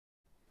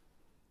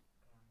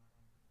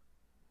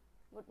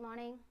Good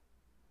morning.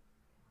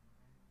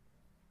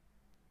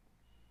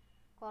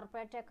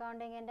 Corporate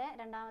accounting in the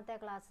രണ്ടാമത്തെ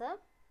class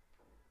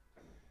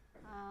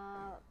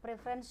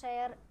preference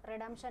share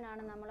redemption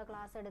ആണ് നമ്മൾ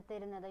class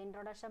എടുത്തിരുന്നത്.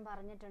 ഇൻട്രൊഡക്ഷൻ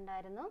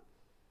പറഞ്ഞിട്ടുണ്ടായിരുന്നു.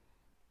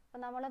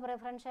 അപ്പോൾ നമ്മൾ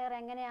പ്രിഫറൻസ് ഷെയർ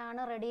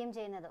എങ്ങനെയാണ് റിഡീം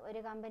ചെയ്യുന്നത്,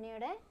 ഒരു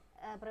കമ്പനിയുടെ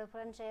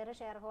പ്രിഫറൻസ്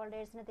ഷെയർ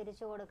ഹോൾഡേഴ്സിന്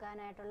തിരിച്ചു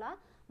കൊടുക്കാനായിട്ടുള്ള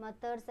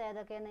മെത്തേഡ്സ്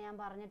ഏതൊക്കെയെന്ന് ഞാൻ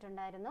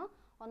പറഞ്ഞിട്ടുണ്ടായിരുന്നു.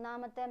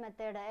 ഒന്നാമത്തെ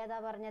മെത്തേഡ് ഏതാ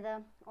പറഞ്ഞത്?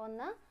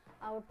 ഒന്ന്,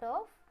 out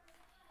of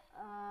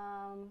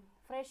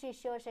fresh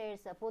issue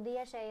shares, പുതിയ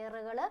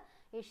ഷെയറുകൾ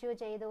ഇഷ്യൂ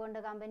ചെയ്തുകൊണ്ട്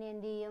കമ്പനി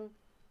എന്ത് ചെയ്യും?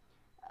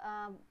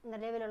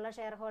 നിലവിലുള്ള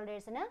ഷെയർ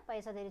ഹോൾഡേഴ്സിന്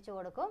പൈസ തിരിച്ചു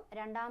കൊടുക്കും.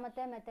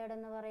 രണ്ടാമത്തെ മെത്തേഡ്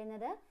എന്ന്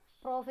പറയുന്നത്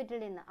പ്രോഫിറ്റിൽ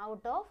നിന്ന്,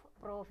 ഔട്ട് ഓഫ്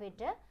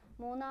പ്രോഫിറ്റ്.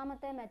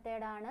 മൂന്നാമത്തെ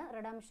മെത്തേഡാണ്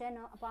redemption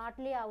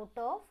partly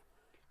out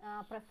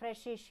of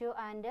fresh issue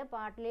and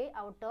partly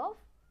out of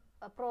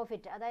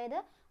profit. അതായത്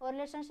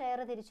 1,00,000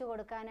 ഷെയർ തിരിച്ചു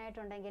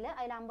കൊടുക്കാനായിട്ടുണ്ടെങ്കിൽ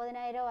അതിൽ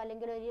 50,000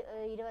 അല്ലെങ്കിൽ ഒരു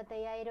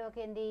 25,000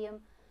 ഒക്കെ എന്ത് ചെയ്യും?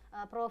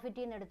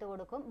 പ്രോഫിറ്റിൽ നിന്ന് എടുത്തു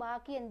കൊടുക്കും.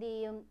 ബാക്കി എന്ത്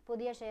ചെയ്യും?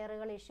 പുതിയ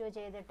ഷെയറുകൾ ഇഷ്യൂ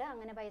ചെയ്തിട്ട്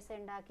അങ്ങനെ പൈസ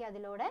ഉണ്ടാക്കി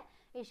അതിലൂടെ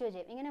ഇഷ്യൂ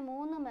ചെയ്യും. ഇങ്ങനെ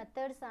 3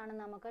 മെത്തേഡ്സ് ആണ്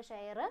നമുക്ക്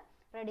ഷെയർ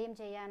റിഡീം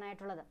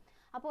ചെയ്യാനായിട്ടുള്ളത്.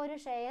 അപ്പോൾ ഒരു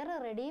ഷെയർ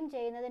റിഡീം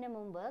ചെയ്യുന്നതിന്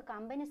മുമ്പ്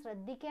കമ്പനി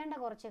ശ്രദ്ധിക്കേണ്ട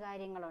കുറച്ച്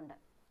കാര്യങ്ങളുണ്ട്.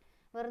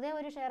 വെറുതെ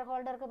ഒരു ഷെയർ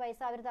ഹോൾഡർക്ക് പൈസ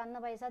അവർ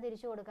തന്ന പൈസ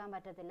തിരിച്ചു കൊടുക്കാൻ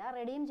പറ്റത്തില്ല.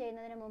 റിഡീം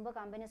ചെയ്യുന്നതിന് മുമ്പ്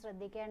കമ്പനി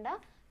ശ്രദ്ധിക്കേണ്ട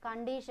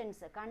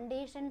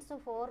conditions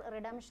for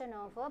redemption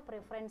of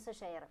preference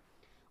share.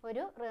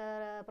 ഒരു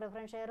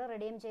പ്രിഫറൻസ് ഷെയർ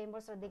റിഡീം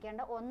ചെയ്യുമ്പോൾ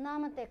ശ്രദ്ധിക്കേണ്ട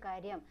ഒന്നാമത്തെ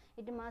കാര്യം,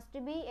 it must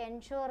be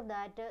ensure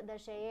that the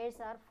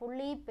shares are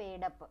fully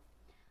paid up.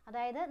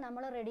 അതായത്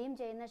നമ്മൾ റിഡീം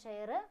ചെയ്യുന്ന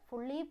ഷെയർ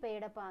ഫുള്ളി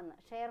പെയ്ഡ് അപ്പ് ആണ്.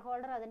 ഷെയർ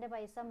ഹോൾഡർ അതിൻ്റെ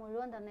പൈസ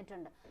മുഴുവൻ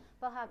തന്നിട്ടുണ്ട്.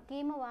 ഇപ്പോൾ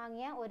ഹക്കീം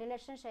വാങ്ങിയ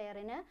 1,00,000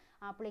 ഷെയറിന്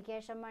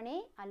ആപ്ലിക്കേഷൻ മണി,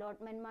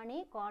 അലോട്ട്മെൻറ്റ് മണി,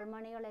 കോൾ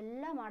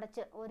മണികളെല്ലാം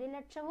അടച്ച്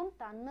 1,00,000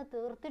 തന്ന്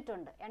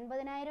തീർത്തിട്ടുണ്ട്.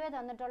 80,000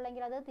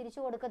 തന്നിട്ടുള്ളെങ്കിൽ അത്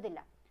തിരിച്ചു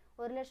കൊടുക്കത്തില്ല.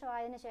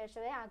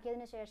 1,00,000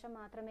 ആക്കിയതിന് ശേഷം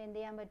മാത്രമേ എന്ത്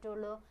ചെയ്യാൻ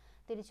പറ്റുള്ളൂ?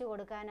 തിരിച്ചു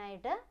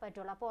കൊടുക്കാനായിട്ട്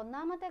പറ്റുള്ളൂ. അപ്പോൾ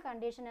ഒന്നാമത്തെ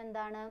കണ്ടീഷൻ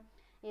എന്താണ്?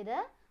 ഇത്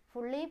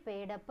ഫുള്ളി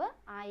പെയ്ഡ് അപ്പ്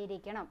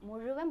ആയിരിക്കണം,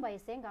 മുഴുവൻ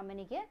പൈസയും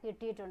കമ്പനിക്ക്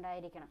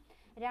കിട്ടിയിട്ടുണ്ടായിരിക്കണം.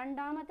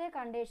 രണ്ടാമത്തെ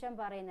കണ്ടീഷൻ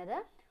പറയുന്നത്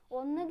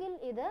ഒന്നുകിൽ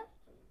ഇത്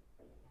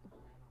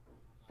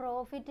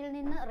പ്രോഫിറ്റിൽ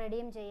നിന്ന്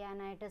റിഡീം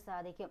ചെയ്യാനായിട്ട്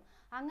സാധിക്കും.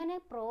 അങ്ങനെ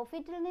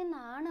പ്രോഫിറ്റിൽ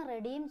നിന്നാണ്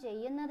റിഡീം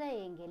ചെയ്യുന്നത്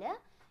എങ്കിൽ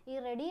ഈ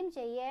റിഡീം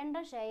ചെയ്യേണ്ട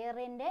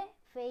ഷെയറിൻ്റെ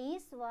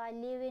ഫേസ്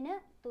വാല്യൂവിന്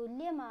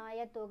തുല്യമായ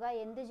തുക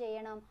എന്ത്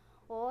ചെയ്യണം?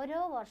 ഓരോ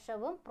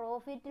വർഷവും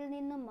പ്രോഫിറ്റിൽ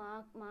നിന്ന്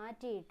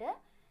മാറ്റിയിട്ട്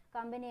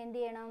കമ്പനി എന്ത്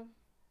ചെയ്യണം?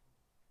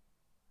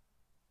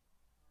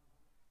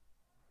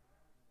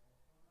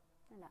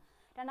 അല്ല,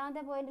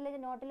 രണ്ടാമത്തെ പോയിന്റിൽ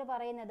നോട്ടിൽ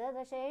പറയുന്നത്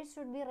the shares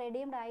should be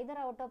redeemed either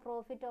out of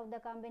profit of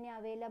the company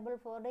available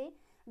for the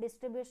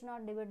distribution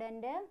of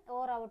dividend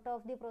or out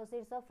of the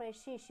proceeds of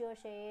fresh issue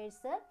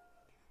shares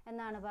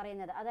എന്നാണ്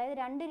പറയുന്നത്. അതായത്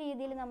രണ്ട്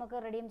രീതിയിൽ നമുക്ക്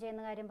റിഡീം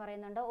ചെയ്യുന്ന കാര്യം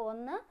പറയുന്നുണ്ട്.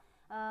 ഒന്ന്,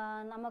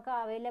 നമുക്ക്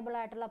അവൈലബിൾ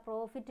ആയിട്ടുള്ള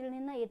പ്രോഫിറ്റിൽ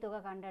നിന്ന് ഈ തുക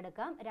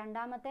കണ്ടെടുക്കാം.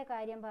 രണ്ടാമത്തെ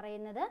കാര്യം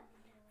പറയുന്നത്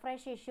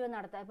ഫ്രഷ് ഇഷ്യൂ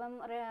നടത്താം. ഇപ്പം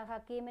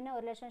ഹക്കീമിന്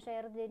 1,00,000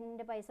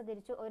 ഷെയറിൻ്റെ പൈസ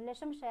തിരിച്ചു,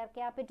 1,00,000 ഷെയർ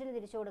ക്യാപിറ്റൽ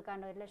തിരിച്ചു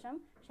കൊടുക്കാണ്ട്, 1,00,000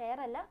 ഷെയർ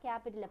അല്ല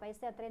ക്യാപിറ്റൽ പൈസ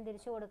അത്രയും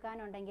തിരിച്ചു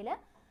കൊടുക്കാനുണ്ടെങ്കിൽ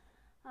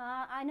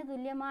അതിന്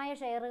തുല്യമായ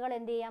ഷെയറുകൾ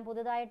എന്ത് ചെയ്യാം?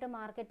 പുതുതായിട്ട്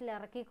മാർക്കറ്റിൽ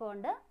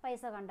ഇറക്കിക്കൊണ്ട്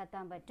പൈസ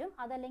കണ്ടെത്താൻ പറ്റും.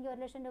 അതല്ലെങ്കിൽ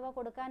 1,00,000 രൂപ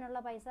കൊടുക്കാനുള്ള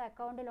പൈസ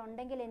അക്കൗണ്ടിൽ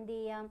ഉണ്ടെങ്കിൽ എന്ത്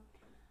ചെയ്യാം?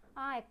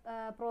 ആ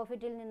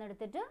പ്രോഫിറ്റിൽ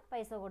നിന്നെടുത്തിട്ട്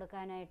പൈസ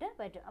കൊടുക്കാനായിട്ട്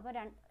പറ്റും. അപ്പോൾ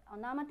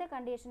ഒന്നാമത്തെ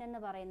കണ്ടീഷൻ എന്ന്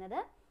പറയുന്നത്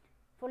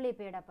ഫുള്ളി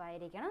പെയ്ഡ് അപ്പ്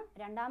ആയിരിക്കണം.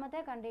 രണ്ടാമത്തെ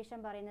കണ്ടീഷൻ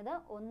പറയുന്നത്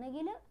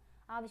ഒന്നുകിൽ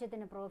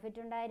ആവശ്യത്തിന്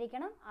പ്രോഫിറ്റ്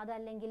ഉണ്ടായിരിക്കണം,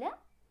 അതല്ലെങ്കിൽ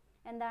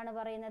എന്താണ്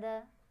പറയുന്നത്?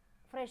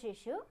 ഫ്രഷ്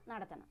ഇഷ്യൂ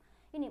നടത്തണം.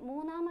 ഇനി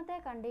മൂന്നാമത്തെ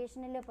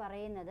കണ്ടീഷനിൽ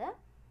പറയുന്നത്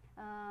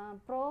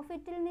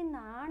പ്രോഫിറ്റിൽ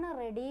നിന്നാണ്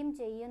റിഡീം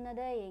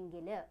ചെയ്യുന്നത്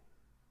എങ്കിൽ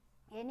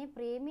any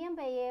premium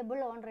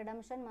payable on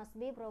redemption must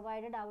be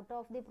provided out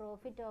of the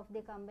profit of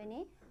the company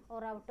or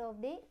out of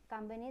the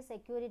company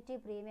security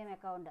premium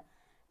account.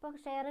 ഇപ്പോൾ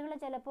ഷെയറുകൾ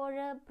ചിലപ്പോൾ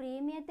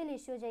പ്രീമിയത്തിൽ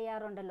ഇഷ്യൂ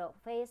ചെയ്യാറുണ്ടല്ലോ.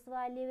 ഫേസ്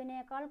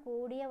വാല്യൂവിനേക്കാൾ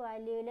കൂടിയ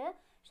വാല്യൂവിൽ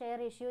ഷെയർ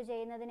ഇഷ്യൂ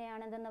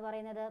ചെയ്യുന്നതിനെയാണ് എന്തെന്ന്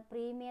പറയുന്നത്?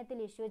 പ്രീമിയത്തിൽ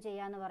ഇഷ്യൂ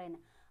ചെയ്യാന്ന്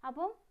പറയുന്നത്.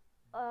 അപ്പം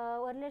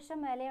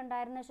 1,00,000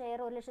 വിലയുണ്ടായിരുന്ന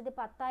ഷെയർ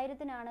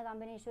 1,10,000-നാണ്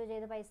കമ്പനി ഇഷ്യൂ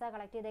ചെയ്ത് പൈസ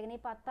കളക്ട് ചെയ്തേക്കുന്നത്.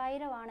 ഈ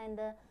 10,000 ആണ്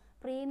എന്ത്?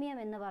 പ്രീമിയം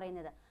എന്ന്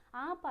പറയുന്നത്.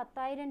 ആ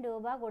 10,000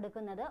 രൂപ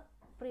കൊടുക്കുന്നത്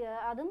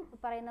അതും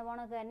പറയുന്ന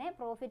പോണക്ക് തന്നെ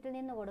പ്രോഫിറ്റിൽ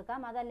നിന്ന് കൊടുക്കാം.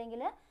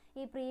 അതല്ലെങ്കിൽ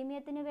ഈ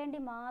പ്രീമിയത്തിന് വേണ്ടി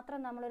മാത്രം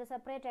നമ്മളൊരു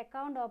സെപ്പറേറ്റ്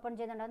അക്കൗണ്ട് ഓപ്പൺ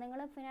ചെയ്യുന്നുണ്ട്. അത്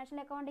നിങ്ങൾ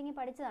ഫിനാൻഷ്യൽ അക്കൗണ്ടിങ്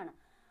പഠിച്ചതാണ്.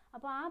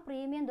 അപ്പോൾ ആ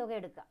പ്രീമിയം തുക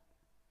എടുക്കുക.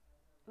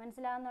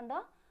 മനസ്സിലാവുന്നുണ്ടോ?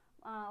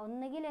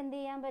 ഒന്നുകിൽ എന്ത്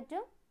ചെയ്യാൻ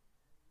പറ്റും?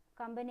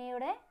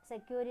 കമ്പനിയുടെ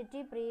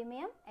security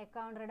premium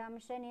account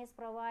redemption is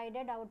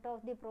provided out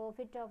of the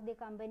profit of the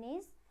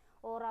companies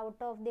or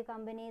out of the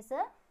companies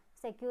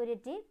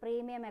security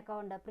premium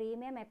account.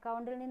 Premium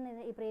അക്കൗണ്ടിൽ നിന്ന്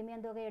ഈ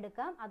പ്രീമിയം തുക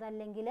എടുക്കാം,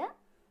 അതല്ലെങ്കിൽ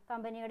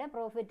കമ്പനിയുടെ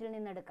പ്രോഫിറ്റിൽ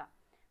നിന്നെടുക്കാം.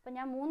 അപ്പം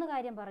ഞാൻ 3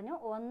 കാര്യം പറഞ്ഞു.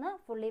 ഒന്ന്,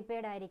 ഫുള്ളി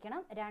പെയ്ഡ്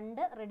ആയിരിക്കണം.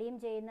 2, റിഡീം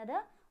ചെയ്യുന്നത്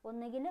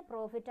ഒന്നുകിൽ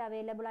പ്രോഫിറ്റ്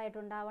അവൈലബിൾ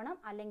ആയിട്ടുണ്ടാവണം,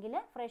 അല്ലെങ്കിൽ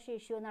ഫ്രഷ്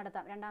ഇഷ്യൂ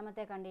നടത്താം.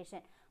 രണ്ടാമത്തെ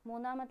കണ്ടീഷൻ.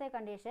 മൂന്നാമത്തെ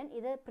കണ്ടീഷൻ,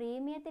 ഇത്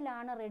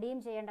പ്രീമിയത്തിലാണ് റിഡീം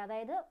ചെയ്യേണ്ടത്.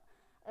 അതായത്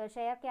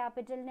ഷെയർ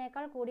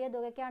ക്യാപിറ്റലിനേക്കാൾ കൂടിയ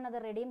തുകയ്ക്കാണ് അത്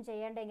റിഡീം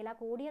ചെയ്യേണ്ടതെങ്കിൽ ആ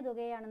കൂടിയ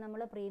തുകയാണ്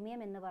നമ്മൾ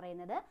പ്രീമിയം എന്ന്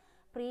പറയുന്നത്.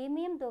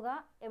 പ്രീമിയം തുക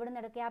എവിടെ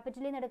നിന്ന്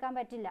ക്യാപിറ്റലിൽ നിന്ന് എടുക്കാൻ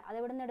പറ്റില്ല. അത്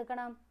എവിടെ നിന്ന്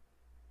എടുക്കണം?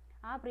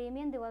 ആ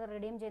പ്രീമിയം തുക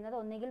റിഡീം ചെയ്യുന്നത്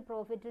ഒന്നുകിൽ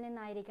പ്രോഫിറ്റിൽ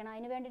നിന്നായിരിക്കണം.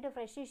 അതിന് വേണ്ടിയിട്ട്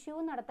ഫ്രഷ് ഇഷ്യൂ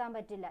നടത്താൻ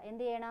പറ്റില്ല.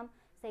 എന്ത് ചെയ്യണം?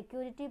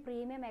 സെക്യൂരിറ്റി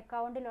പ്രീമിയം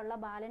അക്കൗണ്ടിലുള്ള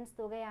ബാലൻസ്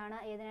തുകയാണ്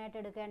ഏതിനായിട്ട്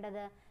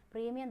എടുക്കേണ്ടത്?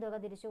 പ്രീമിയം തുക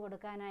തിരിച്ചു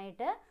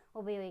കൊടുക്കാനായിട്ട്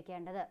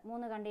ഉപയോഗിക്കേണ്ടത്.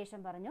 3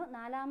 കണ്ടീഷൻ പറഞ്ഞു.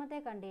 4ാമത്തെ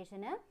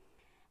കണ്ടീഷന്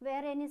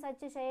where any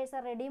such shares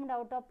are redeemed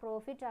out of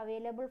profit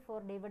available for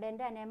dividend,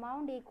 an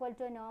amount equal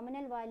to a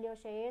nominal value of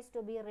shares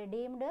to be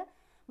redeemed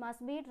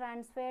must be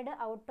transferred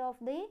out of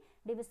the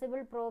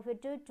divisible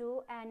profit to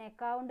an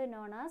account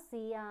known as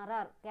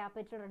CRR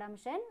Capital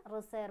Redemption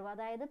Reserve.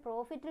 അതായത്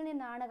പ്രോഫിറ്റിൽ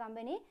നിന്നാണ്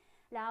company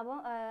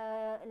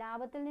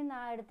ലാഭത്തിൽ നിന്ന്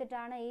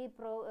എടുത്തിട്ടാണ് ഈ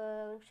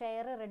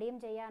share redeem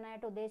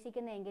ചെയ്യാനായിട്ട്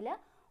ഉദ്ദേശിക്കുന്നതെങ്കിൽ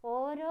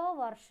ഓരോ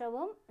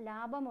വർഷവും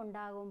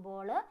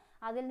ലാഭമുണ്ടാകുമ്പോൾ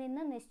അതിൽ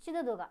നിന്ന് നിശ്ചിത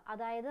തുക,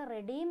 അതായത്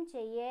റിഡീം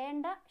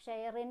ചെയ്യേണ്ട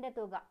ഷെയറിൻ്റെ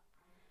തുക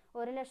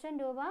 1,00,000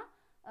 രൂപ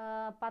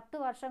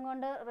 10 വർഷം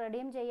കൊണ്ട്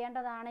റിഡീം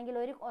ചെയ്യേണ്ടതാണെങ്കിൽ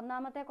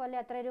ഒന്നാമത്തെ കൊല്ലം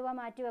എത്ര രൂപ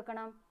മാറ്റി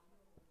വെക്കണം?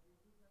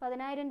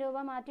 10,000 രൂപ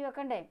മാറ്റി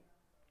വെക്കണ്ടേ?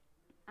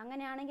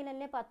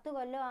 അങ്ങനെയാണെങ്കിലല്ലേ 10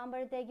 കൊല്ലം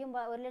ആകുമ്പോഴത്തേക്കും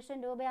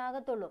 1,00,000 രൂപ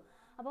ആകത്തുള്ളൂ.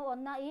 അപ്പോൾ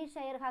ഈ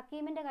ഷെയർ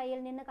ഹക്കീമിൻ്റെ കയ്യിൽ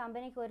നിന്ന്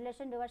കമ്പനിക്ക്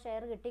 1,00,000 രൂപ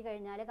ഷെയർ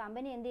കിട്ടിക്കഴിഞ്ഞാൽ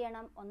കമ്പനി എന്ത്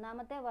ചെയ്യണം?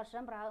 ഒന്നാമത്തെ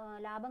വർഷം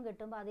ലാഭം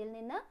കിട്ടുമ്പോൾ അതിൽ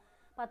നിന്ന്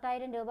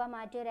 10,000 രൂപ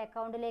മാറ്റി ഒരു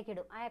അക്കൗണ്ടിലേക്ക്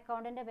ഇടും. ആ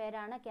അക്കൗണ്ടിൻ്റെ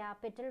പേരാണ്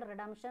capital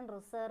redemption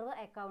reserve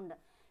account.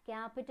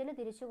 Capital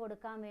തിരിച്ചു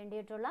കൊടുക്കാൻ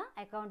വേണ്ടിയിട്ടുള്ള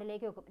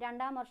അക്കൗണ്ടിലേക്ക് വെക്കും.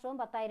 2ാം വർഷവും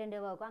 10,000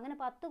 രൂപ വെക്കും. അങ്ങനെ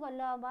 10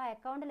 കൊല്ലമാകുമ്പോൾ ആ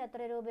അക്കൗണ്ടിൽ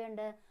എത്ര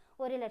രൂപയുണ്ട്?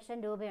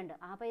 1,00,000 രൂപയുണ്ട്.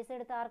 ആ പൈസ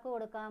എടുത്ത് ആർക്ക്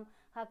കൊടുക്കാം?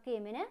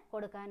 ഹക്കീമിന്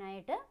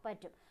കൊടുക്കാനായിട്ട്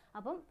പറ്റും.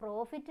 അപ്പം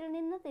പ്രോഫിറ്റിൽ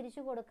നിന്ന്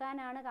തിരിച്ചു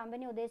കൊടുക്കാനാണ്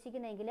കമ്പനി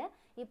ഉദ്ദേശിക്കുന്നതെങ്കിൽ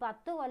ഈ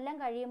 10 കൊല്ലം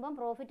കഴിയുമ്പം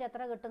പ്രോഫിറ്റ്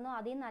എത്ര കിട്ടുന്നോ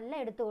അതിൽ നിന്നല്ല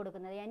എടുത്തു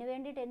കൊടുക്കുന്നത്. അതിന്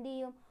വേണ്ടിയിട്ട് എന്ത്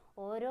ചെയ്യും?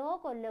 ഓരോ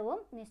കൊല്ലവും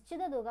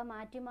നിശ്ചിത തുക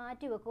മാറ്റി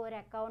മാറ്റി വെക്കും ഒരു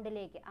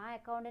അക്കൗണ്ടിലേക്ക്. ആ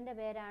അക്കൗണ്ടിൻ്റെ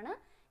പേരാണ്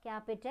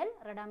capital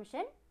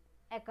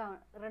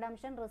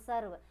redemption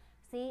reserve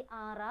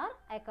CRR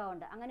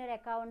account. അങ്ങനെ ഒരു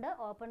അക്കൗണ്ട്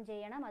ഓപ്പൺ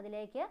ചെയ്യണം.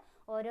 അതിലേക്ക്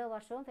ഓരോ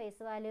വർഷവും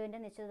ഫേസ് വാല്യൂവിൻ്റെ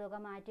നിശ്ചിത തുക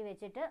മാറ്റി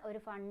വെച്ചിട്ട് ഒരു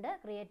ഫണ്ട്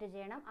ക്രിയേറ്റ്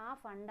ചെയ്യണം. ആ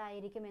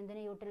ഫണ്ടായിരിക്കും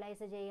എന്തിന്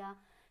യൂട്ടിലൈസ് ചെയ്യുക?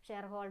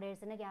 ഷെയർ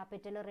ഹോൾഡേഴ്സിന്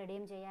ക്യാപിറ്റൽ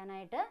റിഡീം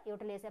ചെയ്യാനായിട്ട്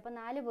യൂട്ടിലൈസ്. അപ്പോൾ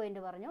 4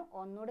 പോയിന്റ് പറഞ്ഞു.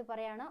 ഒന്നുകൂടി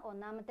പറയാണ്.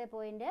 ഒന്നാമത്തെ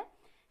പോയിന്റ്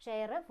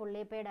ഷെയർ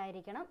ഫുള്ളി പെയ്ഡ്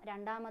ആയിരിക്കണം.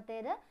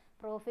 രണ്ടാമത്തേത്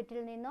പ്രോഫിറ്റിൽ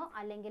നിന്നോ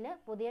അല്ലെങ്കിൽ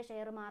പുതിയ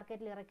ഷെയർ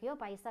മാർക്കറ്റിൽ ഇറക്കിയോ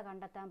പൈസ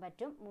കണ്ടെത്താൻ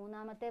പറ്റും.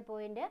 മൂന്നാമത്തെ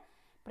പോയിന്റ്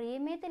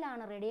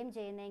പ്രീമിയത്തിലാണ് റിഡീം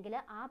ചെയ്യുന്നതെങ്കിൽ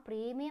ആ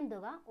പ്രീമിയം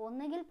തുക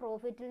ഒന്നുകിൽ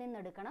പ്രോഫിറ്റിൽ നിന്ന്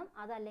എടുക്കണം,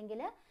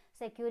 അതല്ലെങ്കിൽ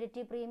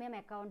സെക്യൂരിറ്റി പ്രീമിയം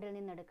അക്കൗണ്ടിൽ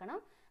നിന്ന് എടുക്കണം.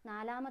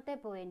 നാലാമത്തെ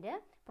പോയിന്റ്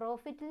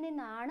പ്രോഫിറ്റിൽ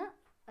നിന്നാണ്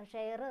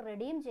ഷെയർ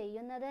റിഡീം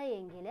ചെയ്യുന്നത്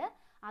എങ്കിൽ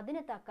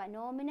അതിന് തക്ക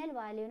നോമിനൽ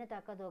വാല്യൂവിന്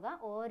തക്ക തുക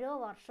ഓരോ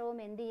വർഷവും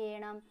എന്ത്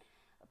ചെയ്യണം?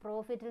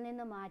 പ്രോഫിറ്റിൽ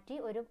നിന്ന് മാറ്റി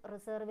ഒരു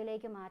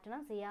റിസർവിലേക്ക് മാറ്റണം.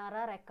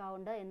 CRR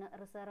അക്കൗണ്ട് എന്ന്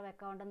റിസർവ്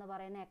അക്കൗണ്ട് എന്ന്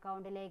പറയുന്ന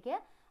അക്കൗണ്ടിലേക്ക്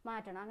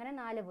മാറ്റണം. അങ്ങനെ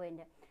 4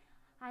 പോയിന്റ്.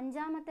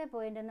 അഞ്ചാമത്തെ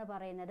പോയിന്റ് എന്ന്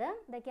പറയുന്നത്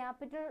ദ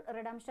ക്യാപിറ്റൽ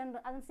റിഡംഷൻ,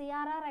 അത്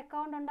CRR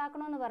അക്കൗണ്ട്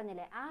ഉണ്ടാക്കണമെന്ന്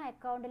പറഞ്ഞില്ലേ, ആ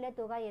അക്കൗണ്ടിലെ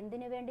തുക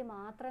എന്തിനു വേണ്ടി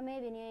മാത്രമേ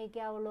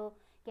വിനിയോഗിക്കാവുള്ളൂ?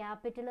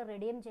 ക്യാപിറ്റൽ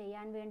റിഡീം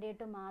ചെയ്യാൻ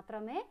വേണ്ടിയിട്ട്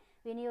മാത്രമേ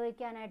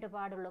വിനിയോഗിക്കാനായിട്ട്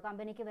പാടുള്ളൂ.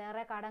 കമ്പനിക്ക്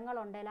വേറെ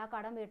കടങ്ങളുണ്ടെങ്കിൽ ആ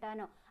കടം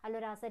വീട്ടാനോ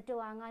അല്ലൊരു അസറ്റ്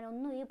വാങ്ങാനോ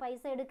ഒന്നും ഈ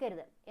പൈസ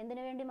എടുക്കരുത്.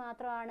 എന്തിനു വേണ്ടി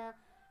മാത്രമാണ്?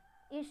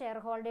 ഈ ഷെയർ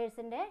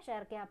ഹോൾഡേഴ്സിൻ്റെ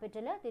ഷെയർ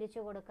ക്യാപിറ്റൽ തിരിച്ചു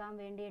കൊടുക്കാൻ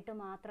വേണ്ടിയിട്ട്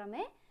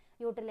മാത്രമേ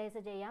യൂട്ടിലൈസ്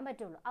ചെയ്യാൻ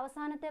പറ്റുള്ളൂ.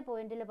 അവസാനത്തെ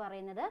പോയിന്റിൽ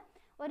പറയുന്നത്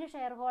ഒരു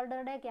ഷെയർ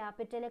ഹോൾഡറുടെ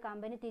ക്യാപിറ്റൽ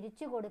കമ്പനി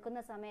തിരിച്ചു കൊടുക്കുന്ന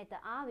സമയത്ത്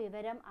ആ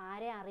വിവരം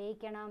ആരെ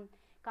അറിയിക്കണം?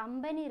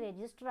 കമ്പനി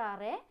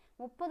രജിസ്ട്രാറെ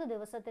 30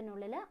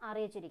 ദിവസത്തിനുള്ളിൽ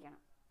അറിയിച്ചിരിക്കണം.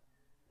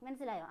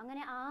 മനസ്സിലായോ?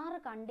 അങ്ങനെ 6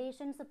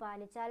 കണ്ടീഷൻസ്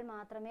പാലിച്ചാൽ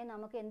മാത്രമേ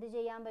നമുക്ക് എന്ത്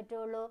ചെയ്യാൻ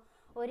പറ്റുള്ളൂ?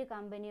 ഒരു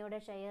കമ്പനിയുടെ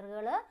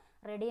ഷെയറുകൾ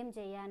റിഡീം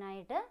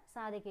ചെയ്യാനായിട്ട്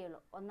സാധിക്കുകയുള്ളൂ.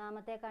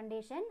 ഒന്നാമത്തെ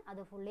കണ്ടീഷൻ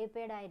അത് ഫുള്ളി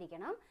പെയ്ഡ്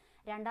ആയിരിക്കണം.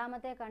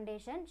 രണ്ടാമത്തെ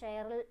കണ്ടീഷൻ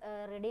ഷെയറിൽ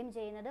റിഡീം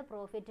ചെയ്യുന്നത്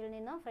പ്രോഫിറ്റിൽ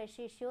നിന്നോ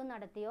ഫ്രഷ് ഇഷ്യൂ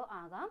നടത്തിയോ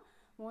ആകാം.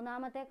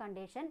 മൂന്നാമത്തെ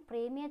കണ്ടീഷൻ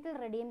പ്രീമിയത്തിൽ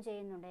റിഡീം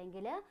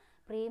ചെയ്യുന്നുണ്ടെങ്കിൽ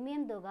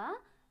പ്രീമിയം തുക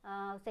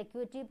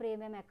സെക്യൂരിറ്റി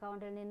പ്രീമിയം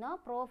അക്കൗണ്ടിൽ നിന്നോ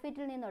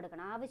പ്രോഫിറ്റിൽ നിന്നോ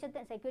എടുക്കണം.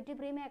 ആവശ്യത്തിന് സെക്യൂരിറ്റി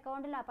പ്രീമിയം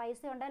അക്കൗണ്ടിൽ ആ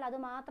പൈസ ഉണ്ടെങ്കിൽ അത്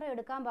മാത്രമേ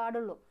എടുക്കാൻ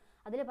പാടുള്ളൂ.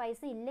 അതിൽ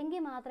പൈസ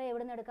ഇല്ലെങ്കിൽ മാത്രമേ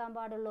എവിടെ നിന്ന് എടുക്കാൻ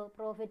പാടുള്ളൂ?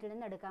 പ്രോഫിറ്റിൽ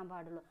നിന്ന് എടുക്കാൻ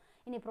പാടുള്ളൂ.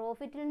 ഇനി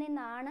പ്രോഫിറ്റിൽ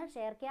നിന്നാണ്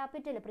ഷെയർ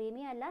ക്യാപിറ്റൽ,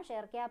 പ്രീമിയം അല്ല,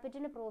 ഷെയർ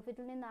ക്യാപിറ്റൽ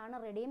പ്രോഫിറ്റിൽ നിന്നാണ്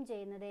റിഡീം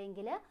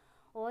ചെയ്യുന്നതെങ്കിൽ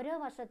ഓരോ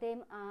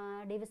വർഷത്തെയും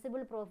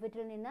ഡിവിസിബിൾ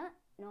പ്രോഫിറ്റിൽ നിന്ന്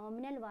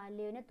നോമിനൽ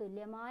വാല്യൂവിന്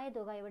തുല്യമായ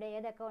തുക ഇവിടെ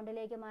ഏത്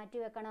അക്കൗണ്ടിലേക്ക് മാറ്റി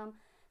വെക്കണം?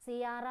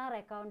 CRR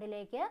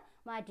അക്കൗണ്ടിലേക്ക്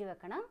മാറ്റി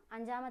വെക്കണം.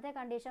 അഞ്ചാമത്തെ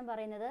കണ്ടീഷൻ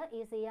പറയുന്നത്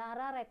ഈ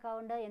CRR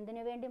അക്കൗണ്ട്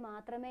എന്തിനു വേണ്ടി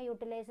മാത്രമേ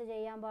യൂട്ടിലൈസ്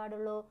ചെയ്യാൻ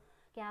പാടുള്ളൂ?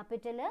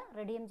 ക്യാപിറ്റൽ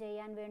റിഡീം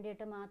ചെയ്യാൻ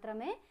വേണ്ടിയിട്ട്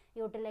മാത്രമേ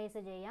യൂട്ടിലൈസ്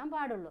ചെയ്യാൻ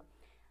പാടുള്ളൂ.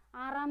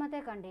 ആറാമത്തെ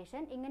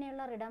കണ്ടീഷൻ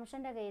ഇങ്ങനെയുള്ള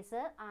റിഡംഷൻ്റെ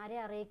കേസ് ആരെ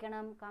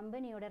അറിയിക്കണം?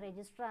 കമ്പനിയുടെ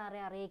രജിസ്ട്രാറെ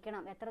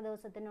അറിയിക്കണം. എത്ര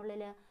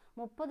ദിവസത്തിനുള്ളിൽ?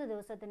 30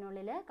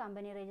 ദിവസത്തിനുള്ളിൽ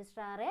കമ്പനി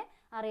രജിസ്ട്രാറെ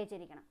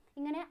അറിയിച്ചിരിക്കണം.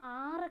 ഇങ്ങനെ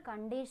 6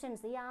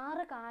 കണ്ടീഷൻസ്, ഈ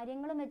 6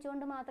 കാര്യങ്ങളും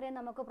വെച്ചുകൊണ്ട് മാത്രമേ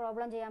നമുക്ക്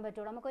പ്രോബ്ലം ചെയ്യാൻ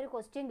പറ്റുള്ളൂ. നമുക്കൊരു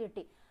ക്വസ്റ്റ്യൻ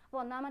കിട്ടി.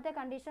 അപ്പോൾ ഒന്നാമത്തെ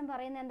കണ്ടീഷൻ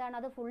പറയുന്നത് എന്താണ്?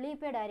 അത് ഫുള്ളി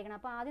പെയ്ഡ് ആയിരിക്കണം.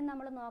 അപ്പോൾ ആദ്യം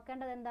നമ്മൾ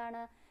നോക്കേണ്ടത്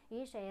എന്താണ്?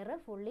 ഈ ഷെയർ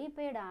ഫുള്ളി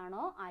പെയ്ഡ്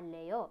ആണോ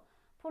അല്ലയോ?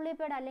 ഫുള്ളി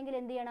പെയ്ഡ് അല്ലെങ്കിൽ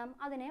എന്ത് ചെയ്യണം?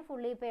 അതിനെ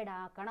ഫുള്ളി പെയ്ഡ്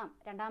ആക്കണം.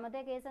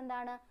 രണ്ടാമത്തെ കേസ്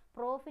എന്താണ്?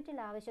 പ്രോഫിറ്റിൽ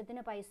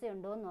ആവശ്യത്തിന് പൈസ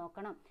ഉണ്ടോ എന്ന്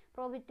നോക്കണം.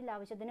 പ്രോഫിറ്റിൽ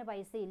ആവശ്യത്തിന്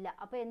പൈസ ഇല്ല.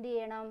 അപ്പോൾ എന്ത്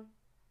ചെയ്യണം?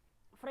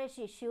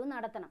 ഫ്രഷ് ഇഷ്യൂ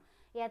നടത്തണം.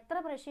 എത്ര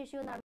ഫ്രഷ്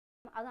ഇഷ്യൂ നടത്തണം?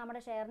 അത്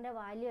നമ്മുടെ ഷെയറിൻ്റെ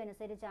വാല്യൂ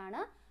അനുസരിച്ചാണ്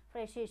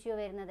ഫ്രഷ് ഇഷ്യൂ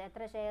വരുന്നത്,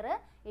 എത്ര ഷെയർ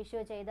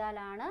ഇഷ്യൂ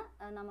ചെയ്താലാണ്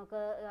നമുക്ക്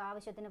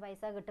ആവശ്യത്തിന്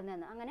പൈസ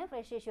കിട്ടുന്നതെന്ന്. അങ്ങനെ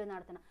ഫ്രഷ് ഇഷ്യൂ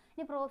നടത്തണം.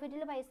 ഇനി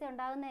പ്രോഫിറ്റിൽ പൈസ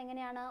ഉണ്ടാകുന്നത്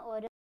എങ്ങനെയാണ്?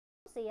 ഓരോ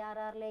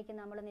CRRലേക്ക്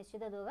നമ്മൾ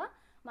നിശ്ചിത തുക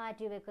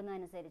മാറ്റി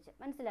വെക്കുന്നതനുസരിച്ച്.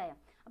 മനസ്സിലായോ?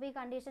 അപ്പോൾ ഈ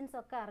കണ്ടീഷൻസ്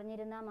ഒക്കെ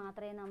അറിഞ്ഞിരുന്നാൽ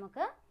മാത്രമേ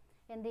നമുക്ക്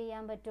എന്ത്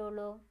ചെയ്യാൻ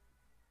പറ്റുള്ളൂ?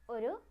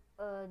 ഒരു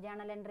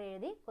ജേണൽ എൻട്രി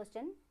എഴുതി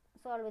ക്വസ്റ്റ്യൻ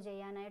സോൾവ്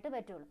ചെയ്യാനായിട്ട്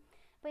പറ്റുള്ളൂ.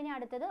 അപ്പോൾ ഇനി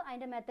അടുത്തത്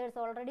അതിൻ്റെ മെത്തേഡ്സ്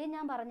ഓൾറെഡി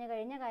ഞാൻ പറഞ്ഞു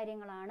കഴിഞ്ഞ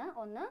കാര്യങ്ങളാണ്.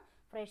 ഒന്ന്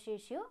fresh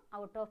issue,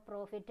 out of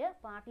profit,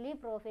 partly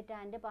profit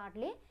and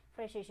partly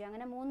fresh issue.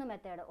 അങ്ങനെ 3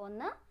 മെത്തേഡ്.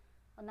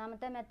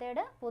 ഒന്നാമത്തെ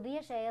മെത്തേഡ് പുതിയ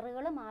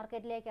ഷെയറുകൾ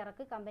മാർക്കറ്റിലേക്ക്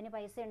ഇറക്കി കമ്പനി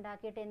പൈസ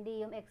ഉണ്ടാക്കിയിട്ട് എന്ത്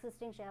ചെയ്യും?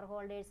 എക്സിസ്റ്റിംഗ് ഷെയർ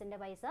ഹോൾഡേഴ്സിൻ്റെ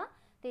പൈസ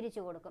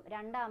തിരിച്ചു കൊടുക്കും.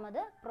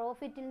 രണ്ടാമത്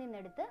പ്രോഫിറ്റിൽ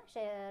നിന്നെടുത്ത്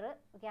ഷെയർ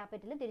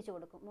ക്യാപിറ്റൽ തിരിച്ചു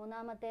കൊടുക്കും.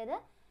 മൂന്നാമത്തേത്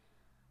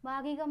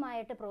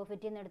ഭാഗികമായിട്ട്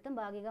പ്രോഫിറ്റിൽ നിന്നെടുത്തും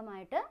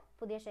ഭാഗികമായിട്ട്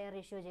പുതിയ ഷെയർ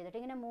ഇഷ്യൂ ചെയ്തിട്ട്.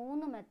 ഇങ്ങനെ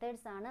 3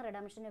 മെത്തേഡ്സ് ആണ്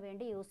റിഡംഷന്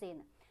വേണ്ടി യൂസ്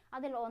ചെയ്യുന്നത്.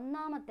 അതിൽ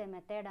ഒന്നാമത്തെ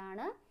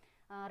മെത്തേഡാണ്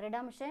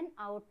redemption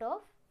out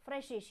of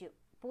fresh issue.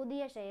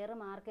 പുതിയ ഷെയർ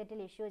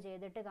മാർക്കറ്റിൽ ഇഷ്യൂ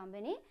ചെയ്തിട്ട്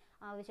കമ്പനി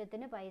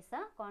ആവശ്യത്തിന് പൈസ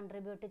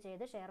കോൺട്രിബ്യൂട്ട്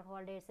ചെയ്ത് ഷെയർ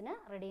ഹോൾഡേഴ്സിന്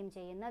റിഡീം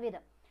ചെയ്യുന്ന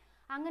വിധം.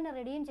 അങ്ങനെ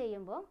റിഡീം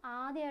ചെയ്യുമ്പോൾ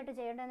ആദ്യമായിട്ട്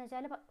ചെയ്യേണ്ടതെന്ന്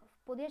വെച്ചാൽ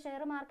പുതിയ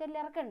ഷെയർ മാർക്കറ്റിൽ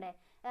ഇറക്കണ്ടേ?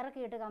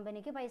 ഇറക്കിയിട്ട്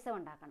കമ്പനിക്ക് പൈസ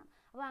ഉണ്ടാക്കണം.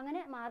 അപ്പോൾ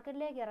അങ്ങനെ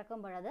മാർക്കറ്റിലേക്ക്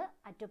ഇറക്കുമ്പോഴത്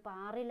അറ്റ്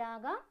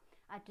പാറിലാകാം,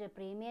 അറ്റ്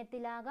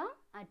പ്രീമിയത്തിലാകാം,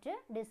 അറ്റ്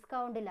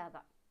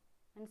ഡിസ്കൗണ്ടിലാകാം.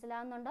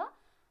 മനസ്സിലാവുന്നുണ്ടോ?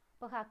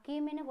 അപ്പോൾ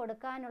ഹക്കീമിന്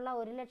കൊടുക്കാനുള്ള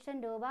 1 ലക്ഷം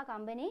രൂപ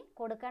കമ്പനി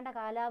കൊടുക്കേണ്ട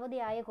കാലാവധി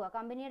ആയേക്കുക.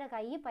 കമ്പനിയുടെ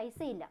കയ്യിൽ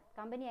പൈസയില്ല.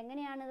 കമ്പനി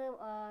എങ്ങനെയാണിത്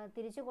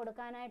തിരിച്ചു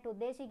കൊടുക്കാനായിട്ട്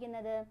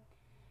ഉദ്ദേശിക്കുന്നത്?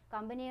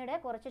 കമ്പനിയുടെ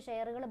കുറച്ച്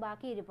ഷെയറുകൾ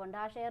ബാക്കി ഇരിപ്പുണ്ട്.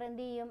 ആ ഷെയർ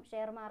എന്ത് ചെയ്യും?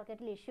 ഷെയർ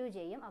മാർക്കറ്റിൽ ഇഷ്യൂ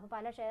ചെയ്യും. അപ്പോൾ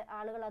പല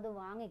ആളുകൾ അത്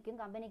വാങ്ങിക്കും,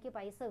 കമ്പനിക്ക്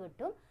പൈസ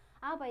കിട്ടും.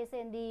 ആ പൈസ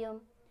എന്ത് ചെയ്യും?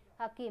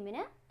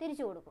 ഹക്കീമിന്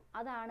തിരിച്ചു കൊടുക്കും.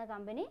 അതാണ്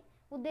കമ്പനി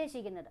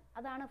ഉദ്ദേശിക്കുന്നത്.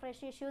 അതാണ്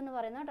ഫ്രഷ് ഇഷ്യൂ എന്ന്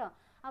പറയുന്നത് കേട്ടോ.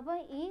 അപ്പോൾ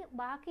ഈ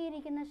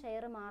ബാക്കിയിരിക്കുന്ന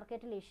ഷെയർ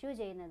മാർക്കറ്റിൽ ഇഷ്യൂ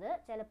ചെയ്യുന്നത്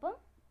ചിലപ്പം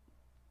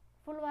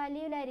ഫുൾ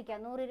വാല്യൂവിലായിരിക്കാം.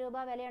 100 രൂപ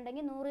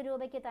വിലയുണ്ടെങ്കിൽ 100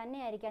 രൂപയ്ക്ക്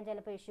തന്നെയായിരിക്കാം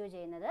ചിലപ്പോൾ ഇഷ്യൂ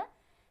ചെയ്യുന്നത്.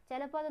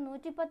 ചിലപ്പോൾ അത്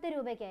 110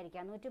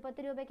 രൂപയ്ക്കായിരിക്കാം.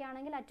 110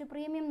 രൂപയ്ക്കാണെങ്കിൽ അറ്റ്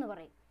പ്രീമിയം എന്ന്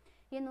പറയും.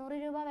 ഈ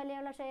 100 രൂപ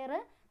വിലയുള്ള ഷെയർ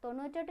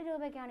 98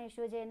 രൂപയ്ക്കാണ്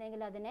ഇഷ്യൂ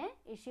ചെയ്യുന്നതെങ്കിൽ അതിനെ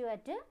ഇഷ്യൂ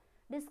അറ്റ്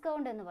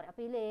ഡിസ്കൗണ്ട് എന്ന് പറയും.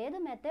 അപ്പോൾ ഇതിൽ ഏത്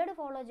മെത്തേഡ്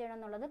ഫോളോ ചെയ്യണം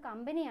എന്നുള്ളത്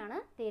കമ്പനിയാണ്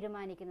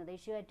തീരുമാനിക്കുന്നത്.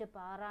 Issue at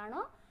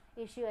പാറാണോ,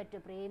 issue at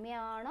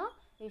premium ആണോ,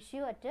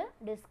 ഇഷ്യൂ അറ്റ്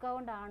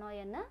ഡിസ്കൗണ്ട് ആണോ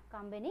എന്ന്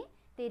കമ്പനി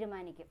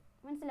തീരുമാനിക്കും.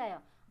 മനസ്സിലായോ?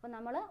 അപ്പോൾ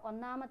നമ്മൾ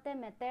ഒന്നാമത്തെ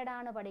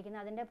മെത്തേഡാണ്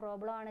പഠിക്കുന്നത്. അതിൻ്റെ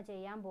പ്രോബ്ലം ആണ്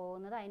ചെയ്യാൻ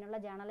പോകുന്നത്. അതിനുള്ള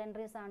ജേണൽ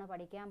എൻട്രീസ് ആണ്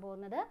പഠിക്കാൻ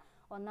പോകുന്നത്.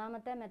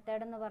 ഒന്നാമത്തെ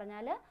മെത്തേഡ് എന്ന്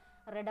പറഞ്ഞാൽ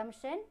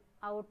redemption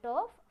out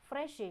of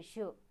fresh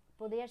issue.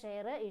 പുതിയ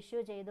ഷെയർ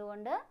ഇഷ്യൂ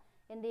ചെയ്തുകൊണ്ട്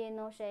എന്ത്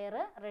ചെയ്യുന്നു? ഷെയർ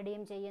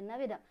റിഡീം ചെയ്യുന്ന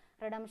വിധം.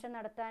 റിഡംഷൻ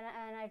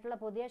നടത്താനായിട്ടുള്ള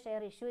പുതിയ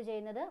ഷെയർ ഇഷ്യൂ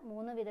ചെയ്യുന്നത്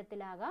 3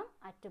 വിധത്തിലാകാം: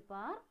 at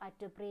par,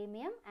 at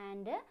premium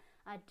and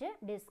at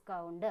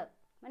discount.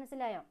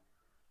 മനസ്സിലായോ?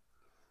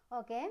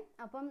 ഓക്കെ.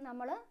 അപ്പം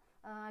നമ്മൾ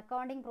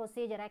അക്കൗണ്ടിങ്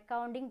പ്രൊസീജിയർ,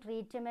 അക്കൗണ്ടിങ്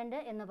ട്രീറ്റ്മെൻറ്റ്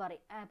എന്ന്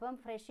പറയും. അപ്പം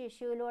ഫ്രഷ്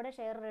ഇഷ്യൂയിലൂടെ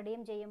ഷെയർ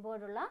റിഡീം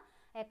ചെയ്യുമ്പോഴുള്ള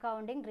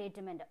അക്കൗണ്ടിങ്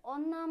ട്രീറ്റ്മെൻറ്റ്.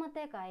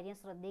 ഒന്നാമത്തെ കാര്യം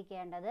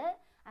ശ്രദ്ധിക്കേണ്ടത്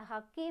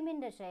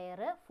ഹക്കീമിൻ്റെ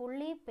ഷെയർ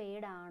ഫുള്ളി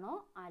പെയ്ഡ് ആണോ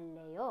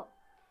അല്ലയോ.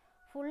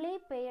 ഫുള്ളി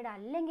പെയ്ഡ്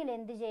അല്ലെങ്കിൽ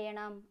എന്ത്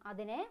ചെയ്യണം?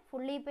 അതിനെ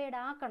ഫുള്ളി പെയ്ഡ്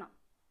ആക്കണം.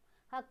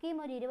 ഹക്കീം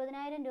ഒരു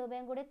 20,000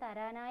 രൂപയും കൂടി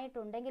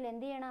തരാനായിട്ടുണ്ടെങ്കിൽ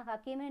എന്ത് ചെയ്യണം?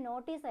 ഹക്കീമിന്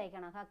നോട്ടീസ്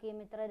അയക്കണം. ഹക്കീം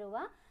ഇത്ര രൂപ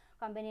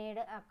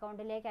കമ്പനിയുടെ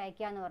അക്കൗണ്ടിലേക്ക്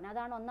അയക്കാമെന്ന് പറഞ്ഞു.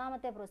 അതാണ്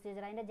ഒന്നാമത്തെ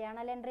പ്രൊസീജിയർ. അതിൻ്റെ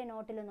ജേണൽ എൻട്രി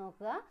നോട്ടിൽ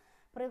നോക്കുക.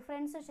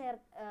 Preference share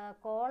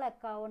call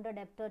account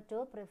debtor to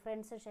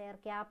preference share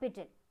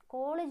capital.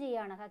 Call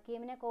ചെയ്യാണ്,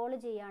 ഹക്കീമിനെ കോള്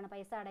ചെയ്യാണ്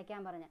പൈസ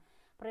അടയ്ക്കാൻ പറഞ്ഞ്.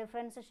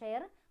 പ്രിഫറൻസ്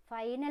ഷെയർ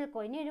ഫൈനൽ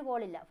കോൾ, ഇനി ഒരു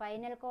കോളില്ല,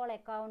 final call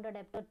account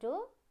debtor to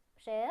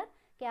share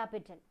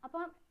capital.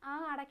 അപ്പം ആ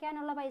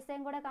അടയ്ക്കാനുള്ള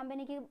പൈസയും കൂടെ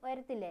കമ്പനിക്ക്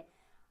വരത്തില്ലേ?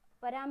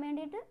 വരാൻ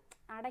വേണ്ടിയിട്ട്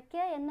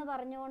അടയ്ക്കുക എന്ന്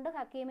പറഞ്ഞുകൊണ്ട്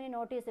ഹക്കീമിന്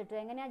നോട്ടീസ് ഇട്ടു.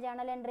 എങ്ങനെയാണ്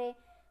journal entry?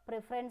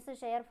 Preference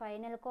share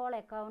final call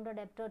account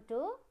debtor to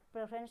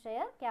preference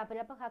share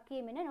capital. അപ്പോൾ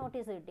ഹക്കീമിന്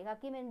നോട്ടീസ് കിട്ടി.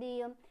 ഹക്കീം എന്ത്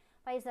ചെയ്യും?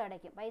 പൈസ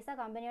അടയ്ക്കും. പൈസ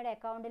കമ്പനിയുടെ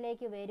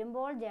അക്കൗണ്ടിലേക്ക്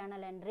വരുമ്പോൾ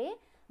journal entry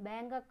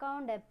bank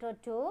account debtor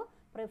to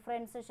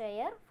preference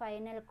share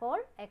final call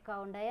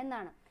account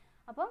എന്നാണ്.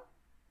 അപ്പം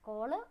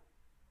കോള്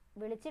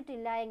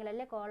വിളിച്ചിട്ടില്ല എങ്കിൽ,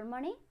 അല്ലെ കോൾ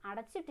മണി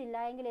അടച്ചിട്ടില്ല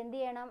എങ്കിൽ എന്ത്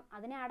ചെയ്യണം?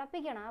 അതിനെ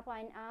അടപ്പിക്കണം.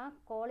 ആ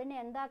കോളിനെ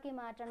എന്താക്കി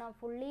മാറ്റണം?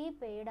 ഫുള്ളി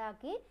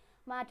പെയ്ഡാക്കി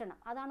മാറ്റണം.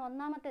 അതാണ്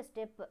ഒന്നാമത്തെ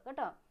സ്റ്റെപ്പ്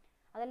കേട്ടോ.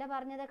 അതല്ലേ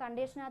പറഞ്ഞത്,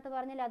 കണ്ടീഷനകത്ത്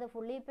പറഞ്ഞില്ല അത്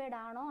ഫുള്ളി പെയ്ഡ്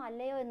ആണോ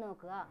അല്ലയോ എന്ന്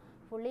നോക്കുക.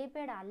 ഫുള്ളി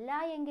പെയ്ഡ് അല്ല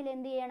എങ്കിൽ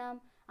എന്ത് ചെയ്യണം?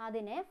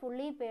 അതിനെ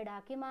ഫുള്ളി പെയ്ഡ്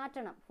ആക്കി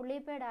മാറ്റണം. ഫുള്ളി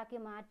പെയ്ഡ് ആക്കി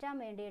മാറ്റാൻ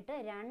വേണ്ടിയിട്ട്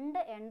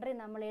 2 എൻട്രി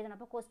നമ്മൾ എഴുതണം.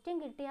 അപ്പോൾ ക്വസ്റ്റ്യൻ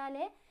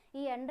കിട്ടിയാലേ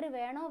ഈ എൻട്രി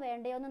വേണോ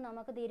വേണ്ടയോ എന്ന്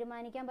നമുക്ക്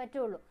തീരുമാനിക്കാൻ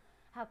പറ്റുള്ളൂ.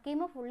 ഹക്കീം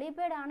ഫുള്ളി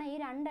പെയ്ഡ് ആണ്, ഈ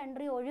 2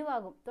 എൻട്രി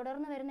ഒഴിവാകും.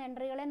 തുടർന്ന് വരുന്ന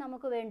എൻട്രികളെ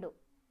നമുക്ക് വേണ്ടൂ.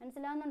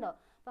 മനസ്സിലാവുന്നുണ്ടോ?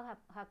 അപ്പോൾ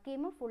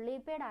ഹക്കീം ഫുള്ളി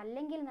പെയ്ഡ്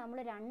അല്ലെങ്കിൽ നമ്മൾ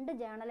 2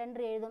 ജേണൽ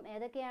എൻട്രി എഴുതും.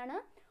 ഏതൊക്കെയാണ്?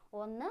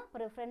 ഒന്ന്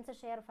preference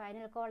share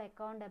final call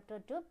account debtor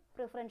to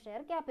preference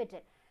share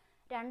capital.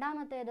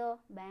 രണ്ടാമത്തേതോ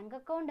bank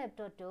account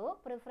debtor to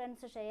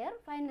preference share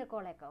final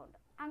call account.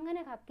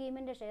 അങ്ങനെ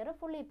ഹക്കീമിൻ്റെ ഷെയർ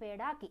ഫുള്ളി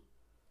പെയ്ഡ് ആക്കി.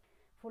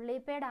 ഫുള്ളി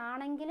പെയ്ഡ്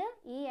ആണെങ്കിൽ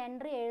ഈ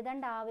എൻട്രി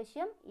എഴുതേണ്ട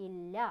ആവശ്യം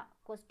ഇല്ല.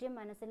 ക്വസ്റ്റ്യൻ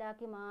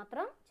മനസ്സിലാക്കി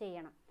മാത്രം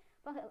ചെയ്യണം.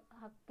 അപ്പോൾ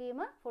ഹക്കീം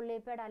ഫുള്ളി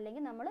പെയ്ഡ്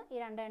അല്ലെങ്കിൽ നമ്മൾ ഈ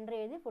 2 എൻട്രി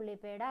എഴുതി ഫുള്ളി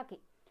പെയ്ഡ് ആക്കി.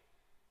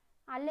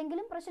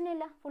 അല്ലെങ്കിലും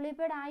പ്രശ്നമില്ല, ഫുള്ളി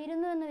പെയ്ഡ്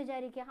ആയിരുന്നു എന്ന്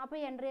വിചാരിക്കുക. അപ്പോൾ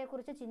ഈ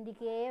എൻട്രിയെക്കുറിച്ച്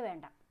ചിന്തിക്കുകയേ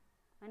വേണ്ട.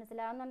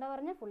 മനസ്സിലാവുന്നുണ്ടോ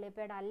പറഞ്ഞ്? ഫുള്ളി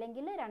പെയ്ഡ്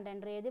അല്ലെങ്കിൽ 2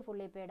 എൻട്രി എഴുതി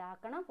ഫുള്ളി പെയ്ഡ്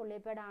ആക്കണം. ഫുള്ളി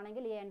പെയ്ഡ്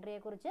ആണെങ്കിൽ ഈ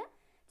എൻട്രിയെക്കുറിച്ച്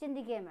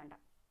ചിന്തിക്കുകയും വേണ്ട.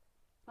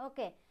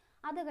 ഓക്കെ,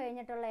 അത്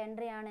കഴിഞ്ഞിട്ടുള്ള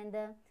എൻട്രിയാണ്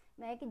എന്ത്?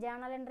 Make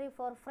journal entry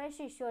four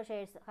fresh issue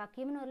shares.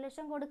 ഹക്കീമിന് 1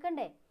 ലക്ഷം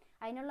കൊടുക്കണ്ടേ?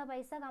 അതിനുള്ള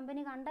പൈസ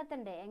കമ്പനി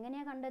കണ്ടെത്തണ്ടേ?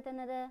 എങ്ങനെയാണ്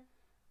കണ്ടെത്തുന്നത്?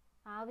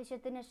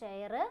 ആവശ്യത്തിന്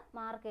ഷെയർ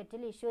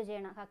മാർക്കറ്റിൽ ഇഷ്യൂ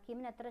ചെയ്യണം.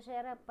 ഹക്കീമിന് എത്ര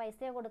ഷെയർ പൈസ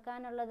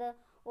കൊടുക്കാനുള്ളത്?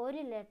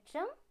 1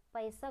 ലക്ഷം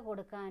പൈസ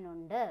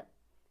കൊടുക്കാനുണ്ട്.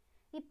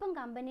 ഇപ്പം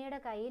കമ്പനിയുടെ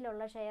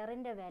കയ്യിലുള്ള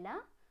ഷെയറിൻ്റെ വില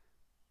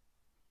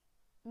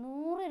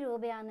 100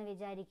 രൂപയാണെന്ന്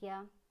വിചാരിക്കുക.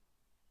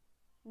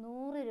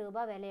 100 രൂപ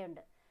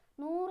വിലയുണ്ട്.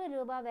 100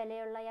 രൂപ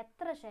വിലയുള്ള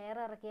എത്ര ഷെയർ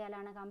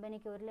ഇറക്കിയാലാണ്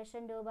കമ്പനിക്ക് 1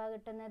 ലക്ഷം രൂപ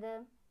കിട്ടുന്നത്?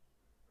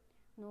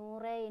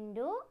 100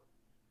 ×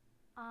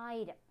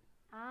 1000.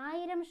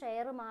 1000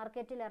 ഷെയർ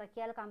മാർക്കറ്റിൽ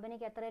ഇറക്കിയാൽ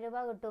കമ്പനിക്ക് എത്ര രൂപ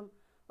കിട്ടും?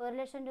 1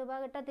 ലക്ഷം രൂപ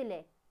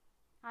കിട്ടത്തില്ലേ?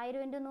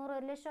 1000 × 100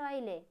 1 ലക്ഷം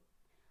ആയില്ലേ?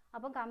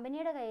 അപ്പം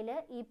കമ്പനിയുടെ കയ്യിൽ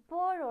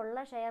ഇപ്പോഴുള്ള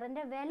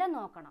ഷെയറിൻ്റെ വില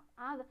നോക്കണം.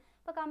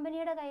 ഇപ്പോൾ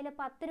കമ്പനിയുടെ കയ്യിൽ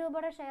 10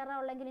 രൂപയുടെ ഷെയറാണ്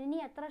ഉള്ളെങ്കിൽ ഇനി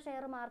എത്ര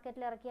ഷെയർ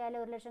മാർക്കറ്റിൽ ഇറക്കിയാലേ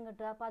 1 ലക്ഷം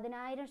കിട്ടുക?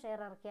 10000 ഷെയർ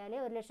ഇറക്കിയാലേ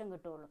 1 ലക്ഷം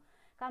കിട്ടുകയുള്ളൂ.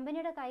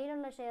 കമ്പനിയുടെ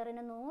കയ്യിലുള്ള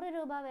ഷെയറിന് 100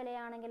 രൂപ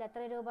വിലയാണെങ്കിൽ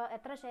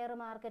എത്ര ഷെയർ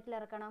മാർക്കറ്റിൽ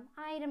ഇറക്കണം?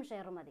 1000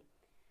 ഷെയർ മതി.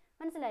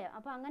 മനസ്സിലായോ?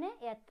 അപ്പോൾ അങ്ങനെ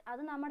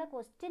അത് നമ്മുടെ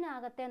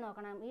ക്വസ്റ്റ്യനകത്തെ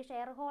നോക്കണം. ഈ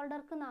ഷെയർ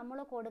ഹോൾഡർക്ക് നമ്മൾ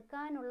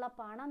കൊടുക്കാനുള്ള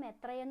പണം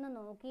എത്രയെന്ന്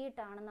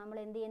നോക്കിയിട്ടാണ് നമ്മൾ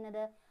എന്ത്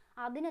ചെയ്യുന്നത്?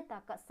 അതിന്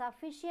തക്ക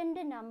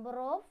സഫിഷ്യൻറ്റ് നമ്പർ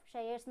ഓഫ്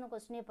ഷെയർസ് എന്ന്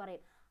ക്വസ്റ്റ്യനിൽ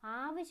പറയും.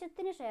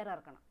 ആവശ്യത്തിന് ഷെയർ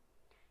ഇറക്കണം.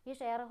 ഈ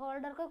ഷെയർ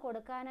ഹോൾഡർക്ക്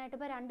കൊടുക്കാനായിട്ട്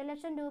ഇപ്പോൾ 2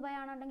 ലക്ഷം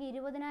രൂപയാണെന്നുണ്ടെങ്കിൽ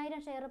 20,000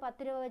 ഷെയർ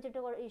 10 രൂപ വെച്ചിട്ട്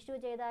ഇഷ്യൂ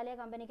ചെയ്താലേ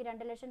കമ്പനിക്ക്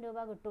 2 ലക്ഷം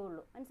രൂപ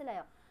കിട്ടുകയുള്ളൂ.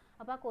 മനസ്സിലായോ?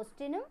 അപ്പോൾ ആ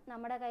ക്വസ്റ്റ്യനും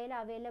നമ്മുടെ കയ്യിൽ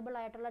അവൈലബിൾ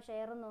ആയിട്ടുള്ള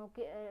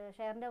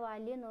ഷെയറിൻ്റെ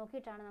വാല്യൂ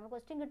നോക്കിയിട്ടാണ് നമ്മൾ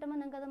ക്വസ്റ്റ്യൻ കിട്ടുമ്പോൾ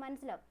നിങ്ങൾക്കത്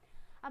മനസ്സിലാവും.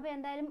 അപ്പോൾ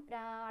എന്തായാലും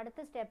അടുത്ത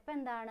സ്റ്റെപ്പ്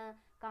എന്താണ്?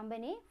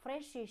 കമ്പനി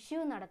ഫ്രഷ് ഇഷ്യൂ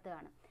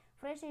നടത്തുകയാണ്.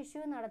 ഫ്രഷ്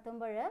ഇഷ്യൂ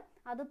നടത്തുമ്പോൾ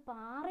അത്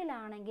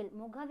പാറിലാണെങ്കിൽ,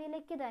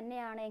 മുഖവിലയ്ക്ക്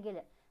തന്നെയാണെങ്കിൽ,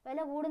 വില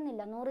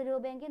കൂടുന്നില്ല, 100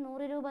 രൂപയെങ്കിൽ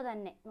 100 രൂപ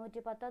തന്നെ,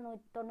 110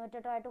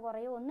 198 ആയിട്ട്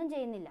കുറയോ ഒന്നും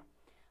ചെയ്യുന്നില്ല,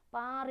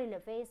 പാറിൽ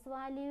ഫേസ്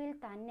വാല്യൂവിൽ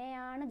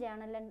തന്നെയാണ്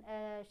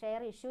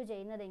ഷെയർ ഇഷ്യൂ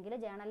ചെയ്യുന്നതെങ്കിൽ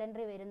ജേണൽ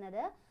എൻട്രി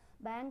വരുന്നത്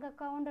bank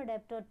account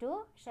debtor to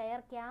share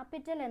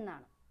capital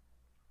എന്നാണ്.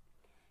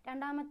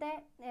 രണ്ടാമത്തെ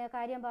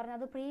കാര്യം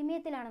പറഞ്ഞത്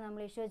പ്രീമിയത്തിലാണ്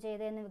നമ്മൾ ഇഷ്യൂ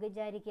ചെയ്തതെന്ന്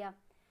വിചാരിക്കുക.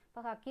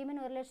 അപ്പോൾ ഹക്കീമിന്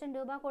 1 ലക്ഷം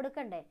രൂപ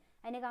കൊടുക്കണ്ടേ?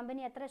 അതിന്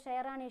കമ്പനി എത്ര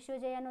ഷെയറാണ് ഇഷ്യൂ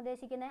ചെയ്യാൻ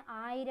ഉദ്ദേശിക്കുന്നത്?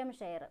 1000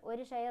 ഷെയർ.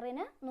 ഒരു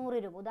ഷെയറിന്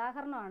 100 രൂപ.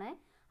 ഉദാഹരണമാണ്,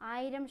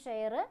 1000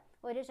 ഷെയർ,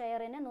 ഒരു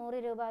ഷെയറിന് 100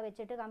 രൂപ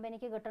വെച്ചിട്ട്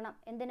കമ്പനിക്ക് കിട്ടണം.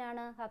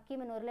 എന്തിനാണ്?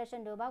 ഹക്കീമിന് 1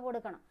 ലക്ഷം രൂപ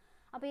കൊടുക്കണം.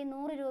 അപ്പോൾ ഈ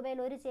 100 രൂപയിൽ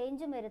ഒരു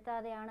ചേഞ്ചും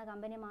വരുത്താതെയാണ്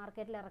കമ്പനി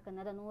മാർക്കറ്റിൽ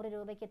ഇറക്കുന്നത്, 100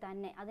 രൂപയ്ക്ക്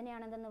തന്നെ.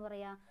 അതിനെയാണ് എന്തെന്ന്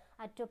പറയുക?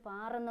 അറ്റ്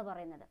പാർ എന്ന്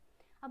പറയുന്നത്.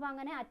 അപ്പോൾ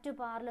അങ്ങനെ അറ്റ്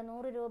പാറിൽ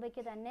 100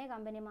 രൂപയ്ക്ക് തന്നെ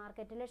കമ്പനി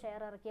മാർക്കറ്റിൽ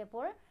ഷെയർ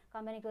ഇറക്കിയപ്പോൾ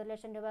കമ്പനിക്ക് 1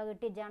 ലക്ഷം രൂപ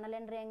കിട്ടി. ജേണൽ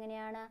എൻട്രി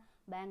എങ്ങനെയാണ്?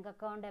 Bank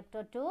account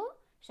debtor to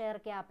share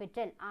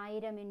capital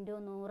 1000 ×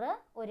 100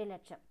 1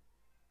 ലക്ഷം.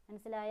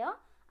 മനസ്സിലായോ?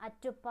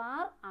 അറ്റ്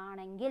പാർ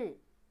ആണെങ്കിൽ.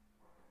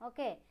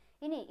 ഓക്കെ,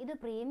 ഇനി ഇത്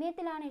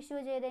പ്രീമിയത്തിലാണ് ഇഷ്യൂ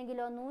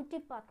ചെയ്തെങ്കിലോ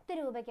 110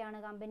 രൂപയ്ക്കാണ്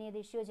കമ്പനി ഇത്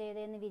ഇഷ്യൂ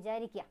ചെയ്തതെന്ന്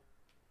വിചാരിക്കുക.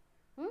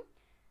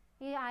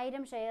 ഈ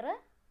 1000 ഷെയർ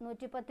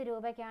 110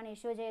 രൂപയ്ക്കാണ്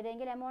ഇഷ്യൂ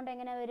ചെയ്തതെങ്കിൽ എമൗണ്ട്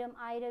എങ്ങനെ വരും?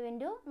 1000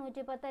 ×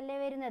 110 അല്ലേ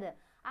വരുന്നത്?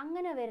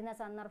 അങ്ങനെ വരുന്ന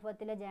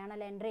സന്ദർഭത്തിൽ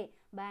journal entry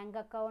bank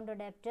account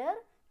debtor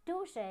to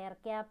share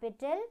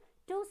capital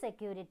to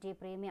security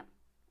premium.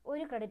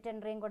 ഒരു ക്രെഡിറ്റ്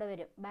എൻട്രിയും കൂടെ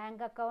വരും.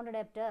 ബാങ്ക് അക്കൗണ്ട്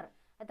ഡെപ്റ്റർ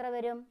എത്ര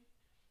വരും?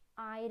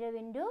 1000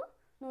 ×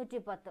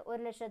 110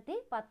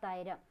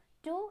 1,10,000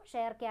 ടു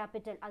ഷെയർ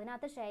ക്യാപിറ്റൽ.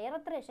 അതിനകത്ത്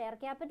ഷെയർ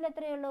ക്യാപിറ്റൽ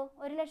എത്രയേ ഉള്ളൂ?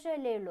 1 ലക്ഷം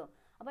അല്ലേ ഉള്ളൂ.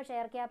 അപ്പോൾ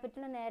ഷെയർ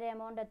ക്യാപിറ്റലിന് നേരെ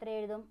എമൗണ്ട് എത്ര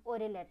എഴുതും?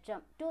 1 ലക്ഷം.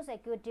 To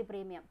security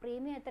premium.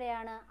 പ്രീമിയം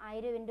എത്രയാണ്?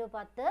 1000 ×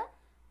 10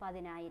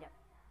 10,000.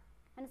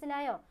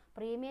 മനസ്സിലായോ?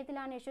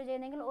 പ്രീമിയത്തിലാണ് ഇഷ്യൂ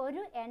ചെയ്യുന്നതെങ്കിൽ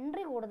ഒരു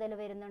എൻട്രി കൂടുതൽ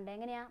വരുന്നുണ്ട്.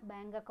 എങ്ങനെയാ?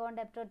 Bank account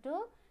debtor to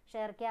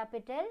share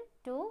capital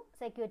to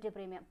security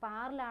premium.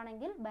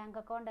 പാറിലാണെങ്കിൽ bank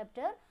account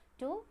debtor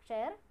to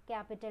share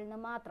ക്യാപിറ്റലിന്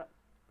മാത്രം.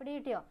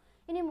 പിടികിട്ടിയോ?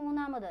 ഇനി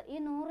മൂന്നാമത്, ഈ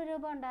 100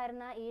 രൂപ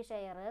ഉണ്ടായിരുന്ന ഈ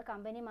ഷെയർ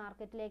കമ്പനി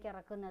മാർക്കറ്റിലേക്ക്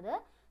ഇറക്കുന്നത്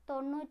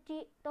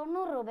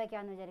 90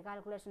 രൂപയ്ക്കാണെന്ന് വിചാരിക്കുക.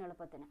 കാൽക്കുലേഷൻ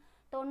എളുപ്പത്തിന്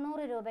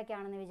 90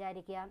 രൂപയ്ക്കാണെന്ന്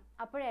വിചാരിക്കുക.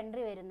 അപ്പോൾ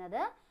എൻട്രി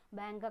വരുന്നത്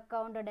bank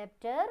account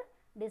debtor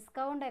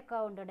discount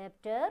account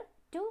debtor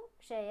to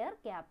share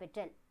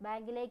capital.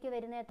 ബാങ്കിലേക്ക്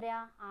വരുന്ന എത്രയാ?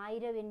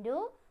 1000 ×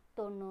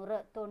 90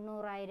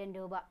 90,000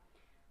 രൂപ.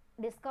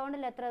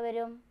 ഡിസ്കൗണ്ടിൽ എത്ര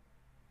വരും?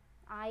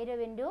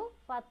 1000 ×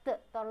 10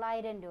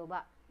 9,000 രൂപ.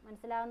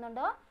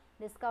 മനസ്സിലാവുന്നുണ്ടോ?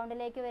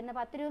 ഡിസ്കൗണ്ടിലേക്ക് വരുന്ന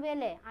 10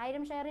 രൂപയല്ലേ?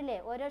 1000 ഷെയറില്ലേ?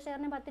 ഓരോ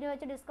ഷെയറിനും 10 രൂപ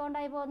വെച്ച് ഡിസ്കൗണ്ട്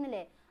ആയി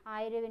പോകുന്നില്ലേ?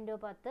 1000 ×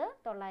 10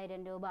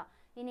 9,000 രൂപ.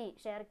 ഇനി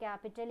ഷെയർ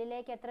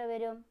ക്യാപിറ്റലിലേക്ക് എത്ര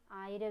വരും?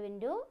 1000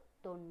 ×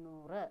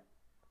 90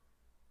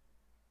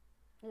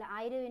 അല്ല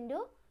 1000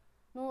 ×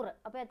 100.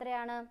 അപ്പോൾ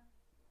എത്രയാണ്?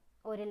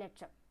 1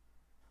 ലക്ഷം.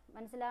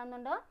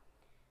 മനസ്സിലാവുന്നുണ്ടോ?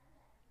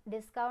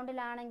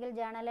 ഡിസ്കൗണ്ടിലാണെങ്കിൽ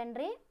journal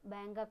entry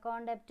bank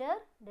account debtor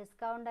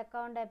discount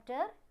account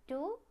debtor to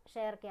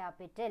share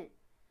capital.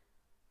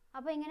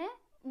 അപ്പോൾ ഇങ്ങനെ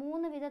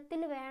 3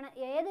 വിധത്തിൽ വേണം.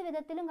 ഏത്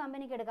വിധത്തിലും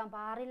കമ്പനിക്ക് എടുക്കാം.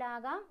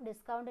 പാറിലാകാം,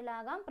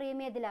 ഡിസ്കൗണ്ടിലാകാം,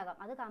 പ്രീമിയത്തിലാകാം.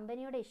 അത്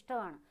കമ്പനിയുടെ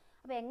ഇഷ്ടമാണ്.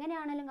 അപ്പോൾ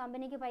എങ്ങനെയാണെങ്കിലും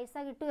കമ്പനിക്ക് പൈസ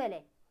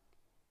കിട്ടുകയല്ലേ?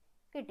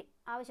 കിട്ടി.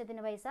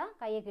 ആവശ്യത്തിന് പൈസ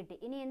കയ്യിൽ കിട്ടി.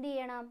 ഇനി എന്ത്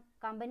ചെയ്യണം?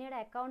 കമ്പനിയുടെ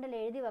അക്കൗണ്ടിൽ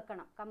എഴുതി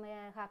വെക്കണം.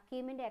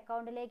 ഹക്കീമിൻ്റെ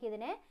അക്കൗണ്ടിലേക്ക്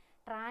ഇതിനെ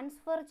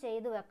ട്രാൻസ്ഫർ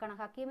ചെയ്ത് വെക്കണം.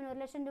 ഹക്കീമിന്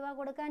 1,00,000 രൂപ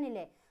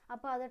കൊടുക്കാനില്ലേ,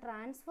 അപ്പോൾ അത്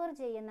ട്രാൻസ്ഫർ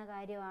ചെയ്യുന്ന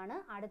കാര്യമാണ്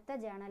അടുത്ത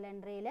ജേണൽ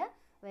എൻട്രിയിൽ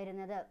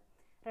വരുന്നത്.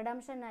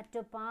 റിഡംഷൻ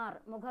അറ്റ് പാർ,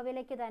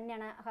 മുഖവിലയ്ക്ക്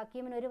തന്നെയാണ്.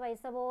 ഹക്കീമിന് 1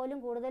 പൈസ പോലും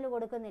കൂടുതൽ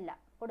കൊടുക്കുന്നില്ല,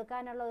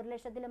 കൊടുക്കാനുള്ള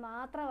 1,00,000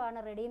 മാത്രമാണ്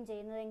റെഡീം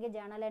ചെയ്യുന്നതെങ്കിൽ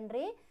journal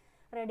entry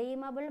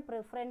redeemable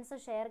preference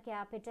share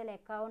capital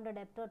account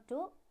debtor to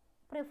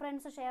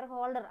preference share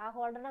holder. ആ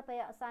ഹോൾഡറുടെ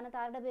സ്ഥാനത്ത്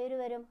ആരുടെ പേര്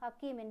വരും?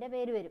 ഹക്കീമിൻ്റെ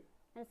പേര് വരും.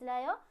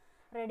 മനസ്സിലായോ?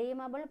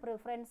 Redeemable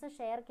preference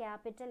share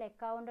capital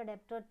account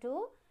debtor to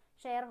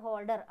share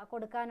holder,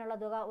 കൊടുക്കാനുള്ള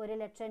തുക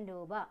 1,00,000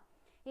 രൂപ.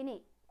 ഇനി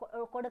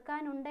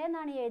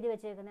കൊടുക്കാനുണ്ടെന്നാണ് എഴുതി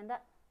വെച്ചേക്കുന്നത്. എന്താ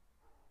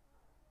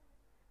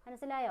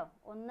മനസ്സിലായോ?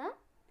 ഒന്ന്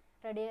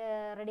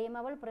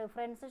redeemable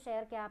preference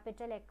share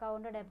capital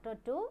account debtor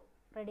to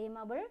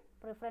redeemable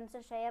preference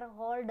share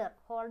holder,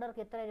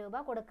 ഹോൾഡർക്ക് ഇത്ര രൂപ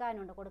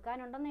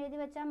കൊടുക്കാനുണ്ടെന്ന് എഴുതി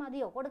വെച്ചാൽ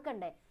മതിയോ?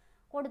 കൊടുക്കണ്ടേ?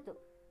 കൊടുത്തു.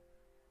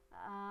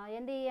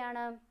 എന്ത്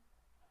ചെയ്യാണ്?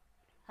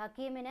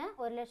 ഹക്കീമിന്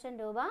 1,00,000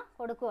 രൂപ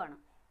കൊടുക്കുവാണ്.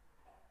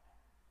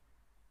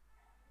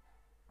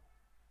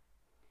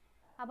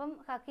 അപ്പം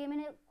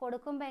ഹക്കീമിന്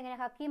കൊടുക്കുമ്പോൾ എങ്ങനെ?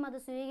 ഹക്കീം അത്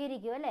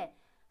സ്വീകരിക്കും അല്ലേ?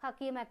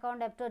 Hakeem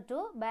account debtor to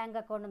bank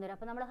account എന്ന് വരും.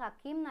 അപ്പോൾ നമ്മൾ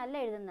ഹക്കീം നല്ല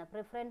എഴുതുന്നത്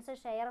preference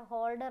share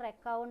holder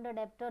account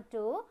debtor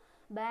to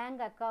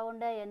bank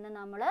account എന്ന്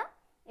നമ്മൾ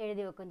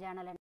എഴുതി വെക്കും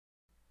ജേണൽ എൻട്രി.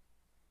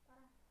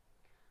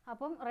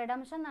 അപ്പം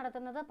റിഡംഷൻ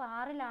നടത്തുന്നത്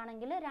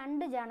പാറിലാണെങ്കിൽ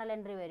 2 ജേണൽ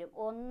എൻട്രി വരും.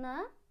 ഒന്ന്,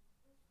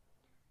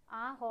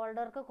 ആ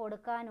ഹോൾഡർക്ക്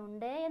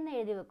കൊടുക്കാനുണ്ട് എന്ന്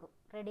എഴുതി വെക്കും,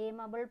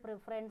 redeemable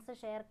preference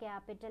share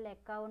capital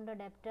account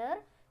debtor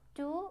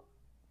to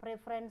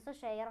preference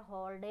share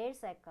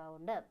holders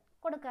account,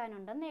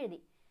 കൊടുക്കാനുണ്ടെന്ന് എഴുതി.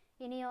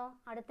 ഇനിയോ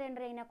അടുത്ത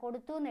എൻട്രി ഇങ്ങനെ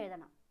കൊടുത്തു എന്ന്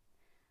എഴുതണം,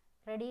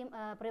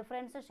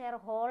 preference share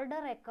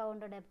holder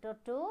account debtor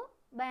to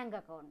bank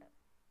account.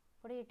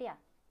 കൂടി കിട്ടിയാ?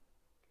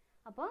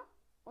 അപ്പോൾ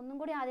ഒന്നും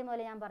കൂടി ആദ്യം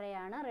പോലെ ഞാൻ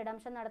പറയുകയാണ്.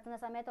 റിഡംഷൻ നടത്തുന്ന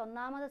സമയത്ത്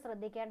ഒന്നാമത്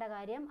ശ്രദ്ധിക്കേണ്ട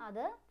കാര്യം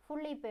അത്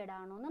ഫുള്ളി പെയ്ഡ്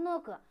ആണോ എന്ന്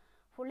നോക്കുക.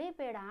 ഫുള്ളി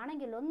പെയ്ഡ്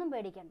ആണെങ്കിൽ ഒന്നും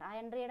പേടിക്കണ്ട, ആ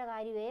എൻട്രിയുടെ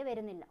കാര്യമേ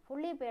വരുന്നില്ല.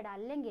 ഫുള്ളി പെയ്ഡ്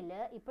അല്ലെങ്കിൽ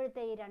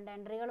ഇപ്പോഴത്തെ ഈ 2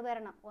 എൻട്രികൾ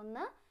വരണം.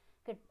 ഒന്ന്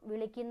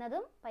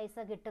വിളിക്കുന്നതും പൈസ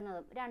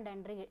കിട്ടുന്നതും 2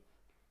 എൻട്രി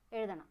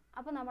എഴുതണം.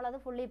 അപ്പോൾ നമ്മളത്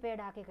ഫുള്ളി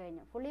പെയ്ഡ് ആക്കി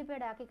കഴിഞ്ഞു. ഫുള്ളി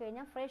പെയ്ഡ് ആക്കി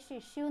കഴിഞ്ഞാൽ ഫ്രഷ്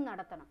ഇഷ്യൂ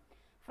നടത്തണം.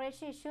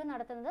 ഫ്രഷ് ഇഷ്യൂ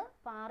നടത്തുന്നത്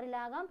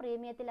പാറിലാകാം,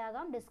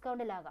 പ്രീമിയത്തിലാകാം,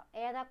 ഡിസ്കൗണ്ടിലാകാം.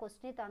 ഏതാ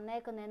ക്വസ്റ്റ്യൻ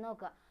തന്നേക്കുന്നതെന്ന്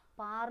നോക്കുക.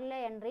 പാറിലെ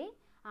എൻട്രി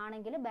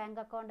ആണെങ്കിൽ ബാങ്ക്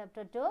അക്കൗണ്ട്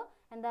ഡെപ്റ്റർ ടു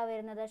എന്താ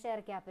വരുന്നത്? Share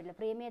capital.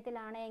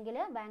 പ്രീമിയത്തിലാണെങ്കിൽ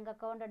bank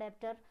account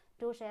debtor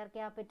to share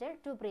capital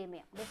to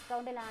premium.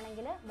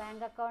 ഡിസ്കൗണ്ടിലാണെങ്കിൽ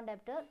bank account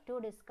debtor to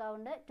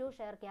discount to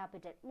share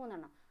capital. 3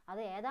 എണ്ണം.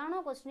 അത് ഏതാണോ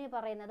ക്വസ്റ്റ്യൻ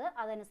പറയുന്നത്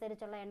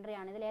അതനുസരിച്ചുള്ള എൻട്രി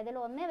ആണ്. ഇതിൽ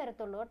ഏതെങ്കിലും ഒന്നേ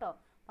വരത്തുള്ളൂ കേട്ടോ.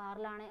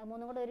 പാറിലാണ്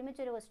 3 കൂടെ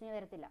ഒരുമിച്ചൊരു ക്വസ്റ്റ്യൻ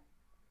വരത്തില്ല.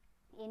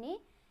 ഇനി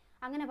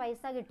അങ്ങനെ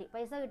പൈസ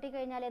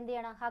കിട്ടിക്കഴിഞ്ഞാൽ എന്ത്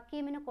ചെയ്യണം?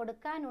 ഹക്കീമിന്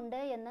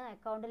കൊടുക്കാനുണ്ട് എന്ന്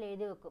അക്കൗണ്ടിൽ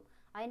എഴുതി വെക്കും.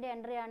 അതിൻ്റെ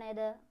എൻട്രിയാണ്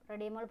ഏത്?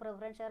 Redeemable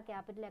preference share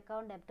capital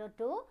account debtor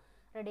to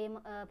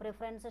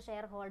preference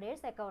share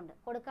holders account.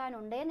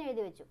 കൊടുക്കാനുണ്ടെന്ന്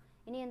എഴുതി വെച്ചു.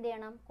 ഇനി എന്ത്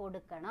ചെയ്യണം?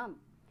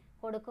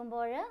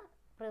 കൊടുക്കുമ്പോൾ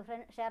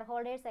share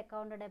holders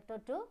account debtor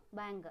to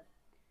bank.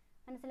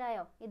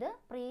 മനസ്സിലായോ? ഇത്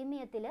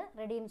പ്രീമിയത്തിൽ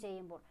റെഡീം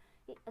ചെയ്യുമ്പോൾ,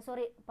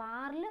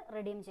 പാറിൽ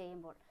റെഡീം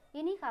ചെയ്യുമ്പോൾ.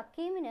 ഇനി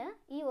ഹക്കീമിന്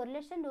ഈ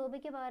 1,00,000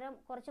 രൂപയ്ക്ക് പകരം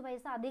കുറച്ച്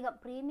പൈസ അധികം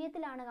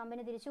പ്രീമിയത്തിലാണ്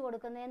കമ്പനി തിരിച്ചു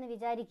കൊടുക്കുന്നതെന്ന്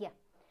വിചാരിക്കുക.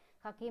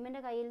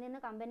 ഹക്കീമിൻ്റെ കയ്യിൽ നിന്ന്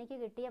കമ്പനിക്ക്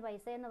കിട്ടിയ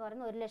പൈസ എന്ന്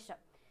പറയുന്നത് 1,00,000.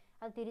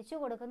 അത് തിരിച്ചു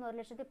കൊടുക്കുന്ന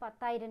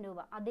 1,10,000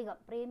 രൂപ അധികം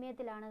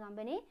പ്രീമിയത്തിലാണ്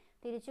കമ്പനി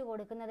തിരിച്ചു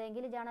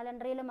കൊടുക്കുന്നതെങ്കിൽ ജേണൽ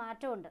എൻട്രിയിൽ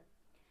മാറ്റമുണ്ട്.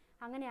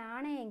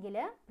 അങ്ങനെയാണെങ്കിൽ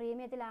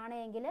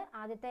പ്രീമിയത്തിലാണെങ്കിൽ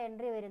ആദ്യത്തെ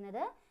എൻട്രി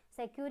വരുന്നത്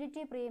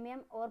security premium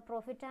or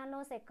profit and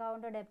loss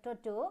account debtor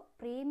to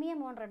premium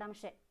on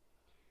redemption.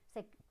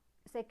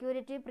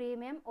 Security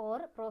premium or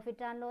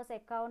profit and loss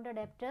account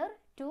debtor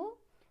to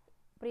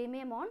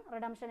premium on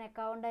redemption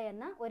account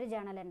എന്ന ഒരു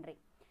ജേണൽ എൻട്രി.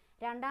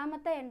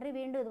 രണ്ടാമത്തെ എൻട്രി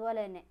വീണ്ടും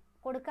ഇതുപോലെ തന്നെ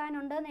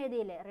കൊടുക്കാനുണ്ടെന്ന്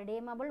എഴുതിയില്ലേ?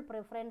 Redeemable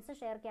preference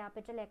share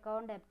capital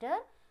account debtor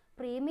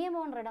premium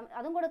on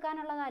അതും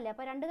കൊടുക്കാനുള്ളതല്ലേ.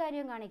 അപ്പോൾ 2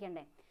 കാര്യവും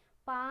കാണിക്കണ്ടേ?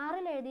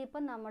 പാറിൽ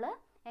എഴുതിയപ്പം നമ്മൾ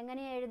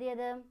എങ്ങനെയാണ്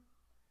എഴുതിയത്?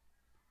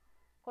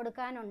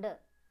 കൊടുക്കാനുണ്ട്,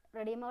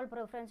 redeemable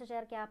preference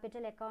share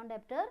capital account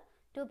debtor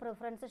to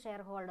preference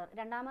share holder.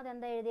 രണ്ടാമത്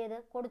എന്താ എഴുതിയത്?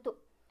 കൊടുത്തു,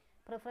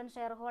 preference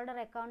share holder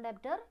account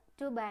debtor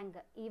to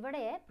bank.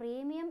 ഇവിടെ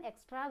പ്രീമിയം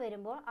എക്സ്ട്രാ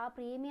വരുമ്പോൾ ആ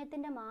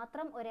പ്രീമിയത്തിൻ്റെ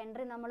മാത്രം ഒരു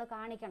എൻട്രി നമ്മൾ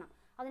കാണിക്കണം.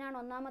 അതിനാണ്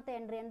ഒന്നാമത്തെ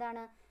എൻട്രി.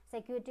 എന്താണ്?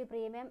 Security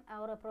premium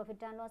or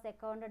profit and loss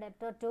account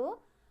debtor to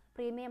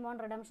premium on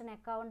redemption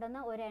account എന്ന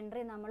ഒരു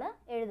എൻട്രി നമ്മൾ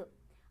എഴുതും.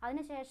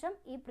 അതിനുശേഷം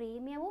ഈ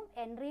പ്രീമിയവും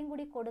എൻട്രിയും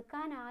കൂടി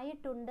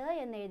കൊടുക്കാനായിട്ടുണ്ട്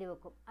എന്ന് എഴുതി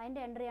വെക്കും.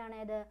 അതിൻ്റെ എൻട്രിയാണ്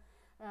ഏത്?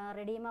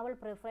 Redeemable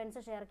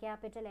preference share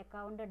capital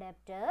account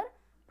debtor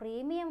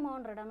premium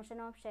on redemption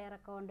of share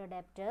account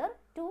debtor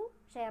to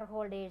share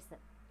holders.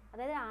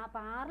 അതായത് ആ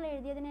പാറിൽ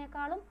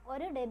എഴുതിയതിനേക്കാളും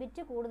ഒരു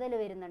ഡെബിറ്റ് കൂടുതൽ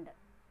വരുന്നുണ്ട്.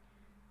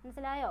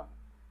 മനസ്സിലായോ?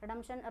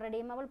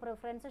 Redeemable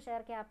preference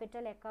share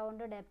capital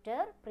account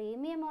debtor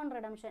premium on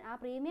redemption, ആ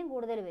പ്രീമിയം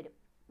കൂടുതൽ വരും.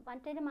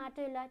 മറ്റൊരു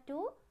മാറ്റമില്ല. To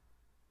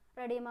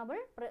redeemable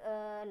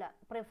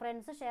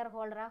preference share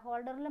holder, ആ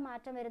ഹോൾഡറിൽ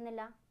മാറ്റം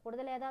വരുന്നില്ല.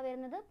 കൂടുതൽ ഏതാ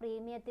വരുന്നത്?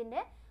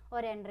 പ്രീമിയത്തിൻ്റെ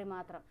ഒരു എൻട്രി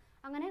മാത്രം.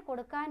 അങ്ങനെ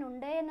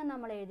കൊടുക്കാനുണ്ട് എന്ന്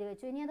നമ്മൾ എഴുതി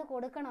വെച്ചു. ഇനി അത്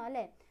കൊടുക്കണം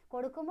അല്ലേ?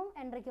 കൊടുക്കുമ്പം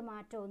എൻട്രിക്ക്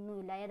മാറ്റം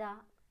ഒന്നുമില്ല. ഏതാ?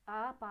 ആ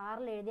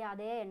പാറിൽ എഴുതിയ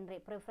അതേ entry,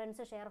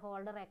 preference share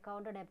holder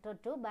account debtor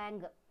to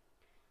bank.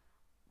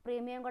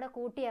 Premium കൂടെ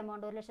കൂട്ടിയ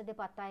എമൗണ്ട്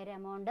 1,10,000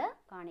 എമൗണ്ട്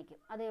കാണിക്കും.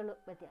 അതേ ഉള്ളൂ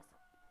വ്യത്യാസം.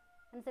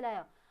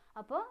 മനസ്സിലായോ?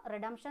 അപ്പോൾ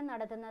റിഡംഷൻ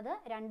നടത്തുന്നത്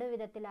രണ്ട്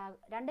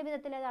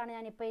വിധത്തിലേതാണ്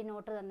ഞാനിപ്പോൾ ഈ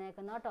നോട്ട്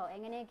തന്നേക്കുന്നത് കേട്ടോ.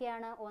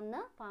 എങ്ങനെയൊക്കെയാണ്?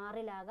 ഒന്ന്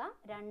പാറിലാകാം,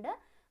 രണ്ട്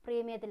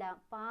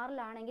പ്രീമിയത്തിലാകാം.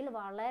 പാറിലാണെങ്കിൽ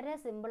വളരെ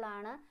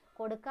സിമ്പിളാണ്.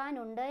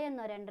 കൊടുക്കാനുണ്ട്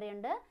എന്നൊരു എൻട്രി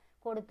ഉണ്ട്,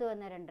 കൊടുത്തു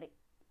എന്നൊരു എൻട്രി.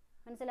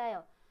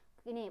 മനസ്സിലായോ?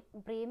 ഇനി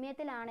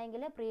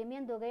പ്രീമിയത്തിലാണെങ്കിൽ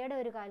പ്രീമിയം തുകയുടെ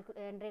ഒരു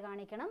എൻട്രി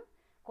കാണിക്കണം,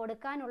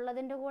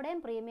 കൊടുക്കാനുള്ളതിൻ്റെ കൂടെയും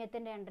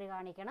പ്രീമിയത്തിൻ്റെ എൻട്രി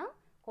കാണിക്കണം,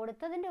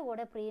 കൊടുത്തതിൻ്റെ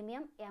കൂടെ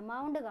പ്രീമിയം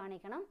എമൗണ്ട്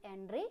കാണിക്കണം,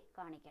 എൻട്രി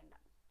കാണിക്കണ്ട.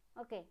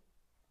 ഓക്കെ,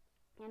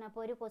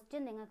 ഞാനപ്പോൾ ഒരു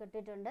ക്വസ്റ്റ്യൻ നിങ്ങൾക്ക്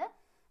ഇട്ടിട്ടുണ്ട്.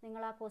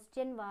 നിങ്ങൾ ആ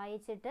ക്വസ്റ്റ്യൻ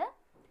വായിച്ചിട്ട്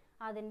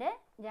അതിൻ്റെ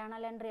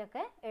ജേണൽ എൻട്രി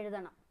ഒക്കെ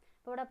എഴുതണം.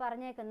 ഇപ്പോൾ ഇവിടെ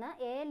പറഞ്ഞേക്കുന്ന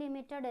എ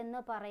ലിമിറ്റഡ് എന്ന്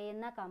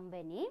പറയുന്ന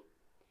കമ്പനി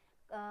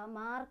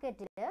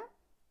മാർക്കറ്റിൽ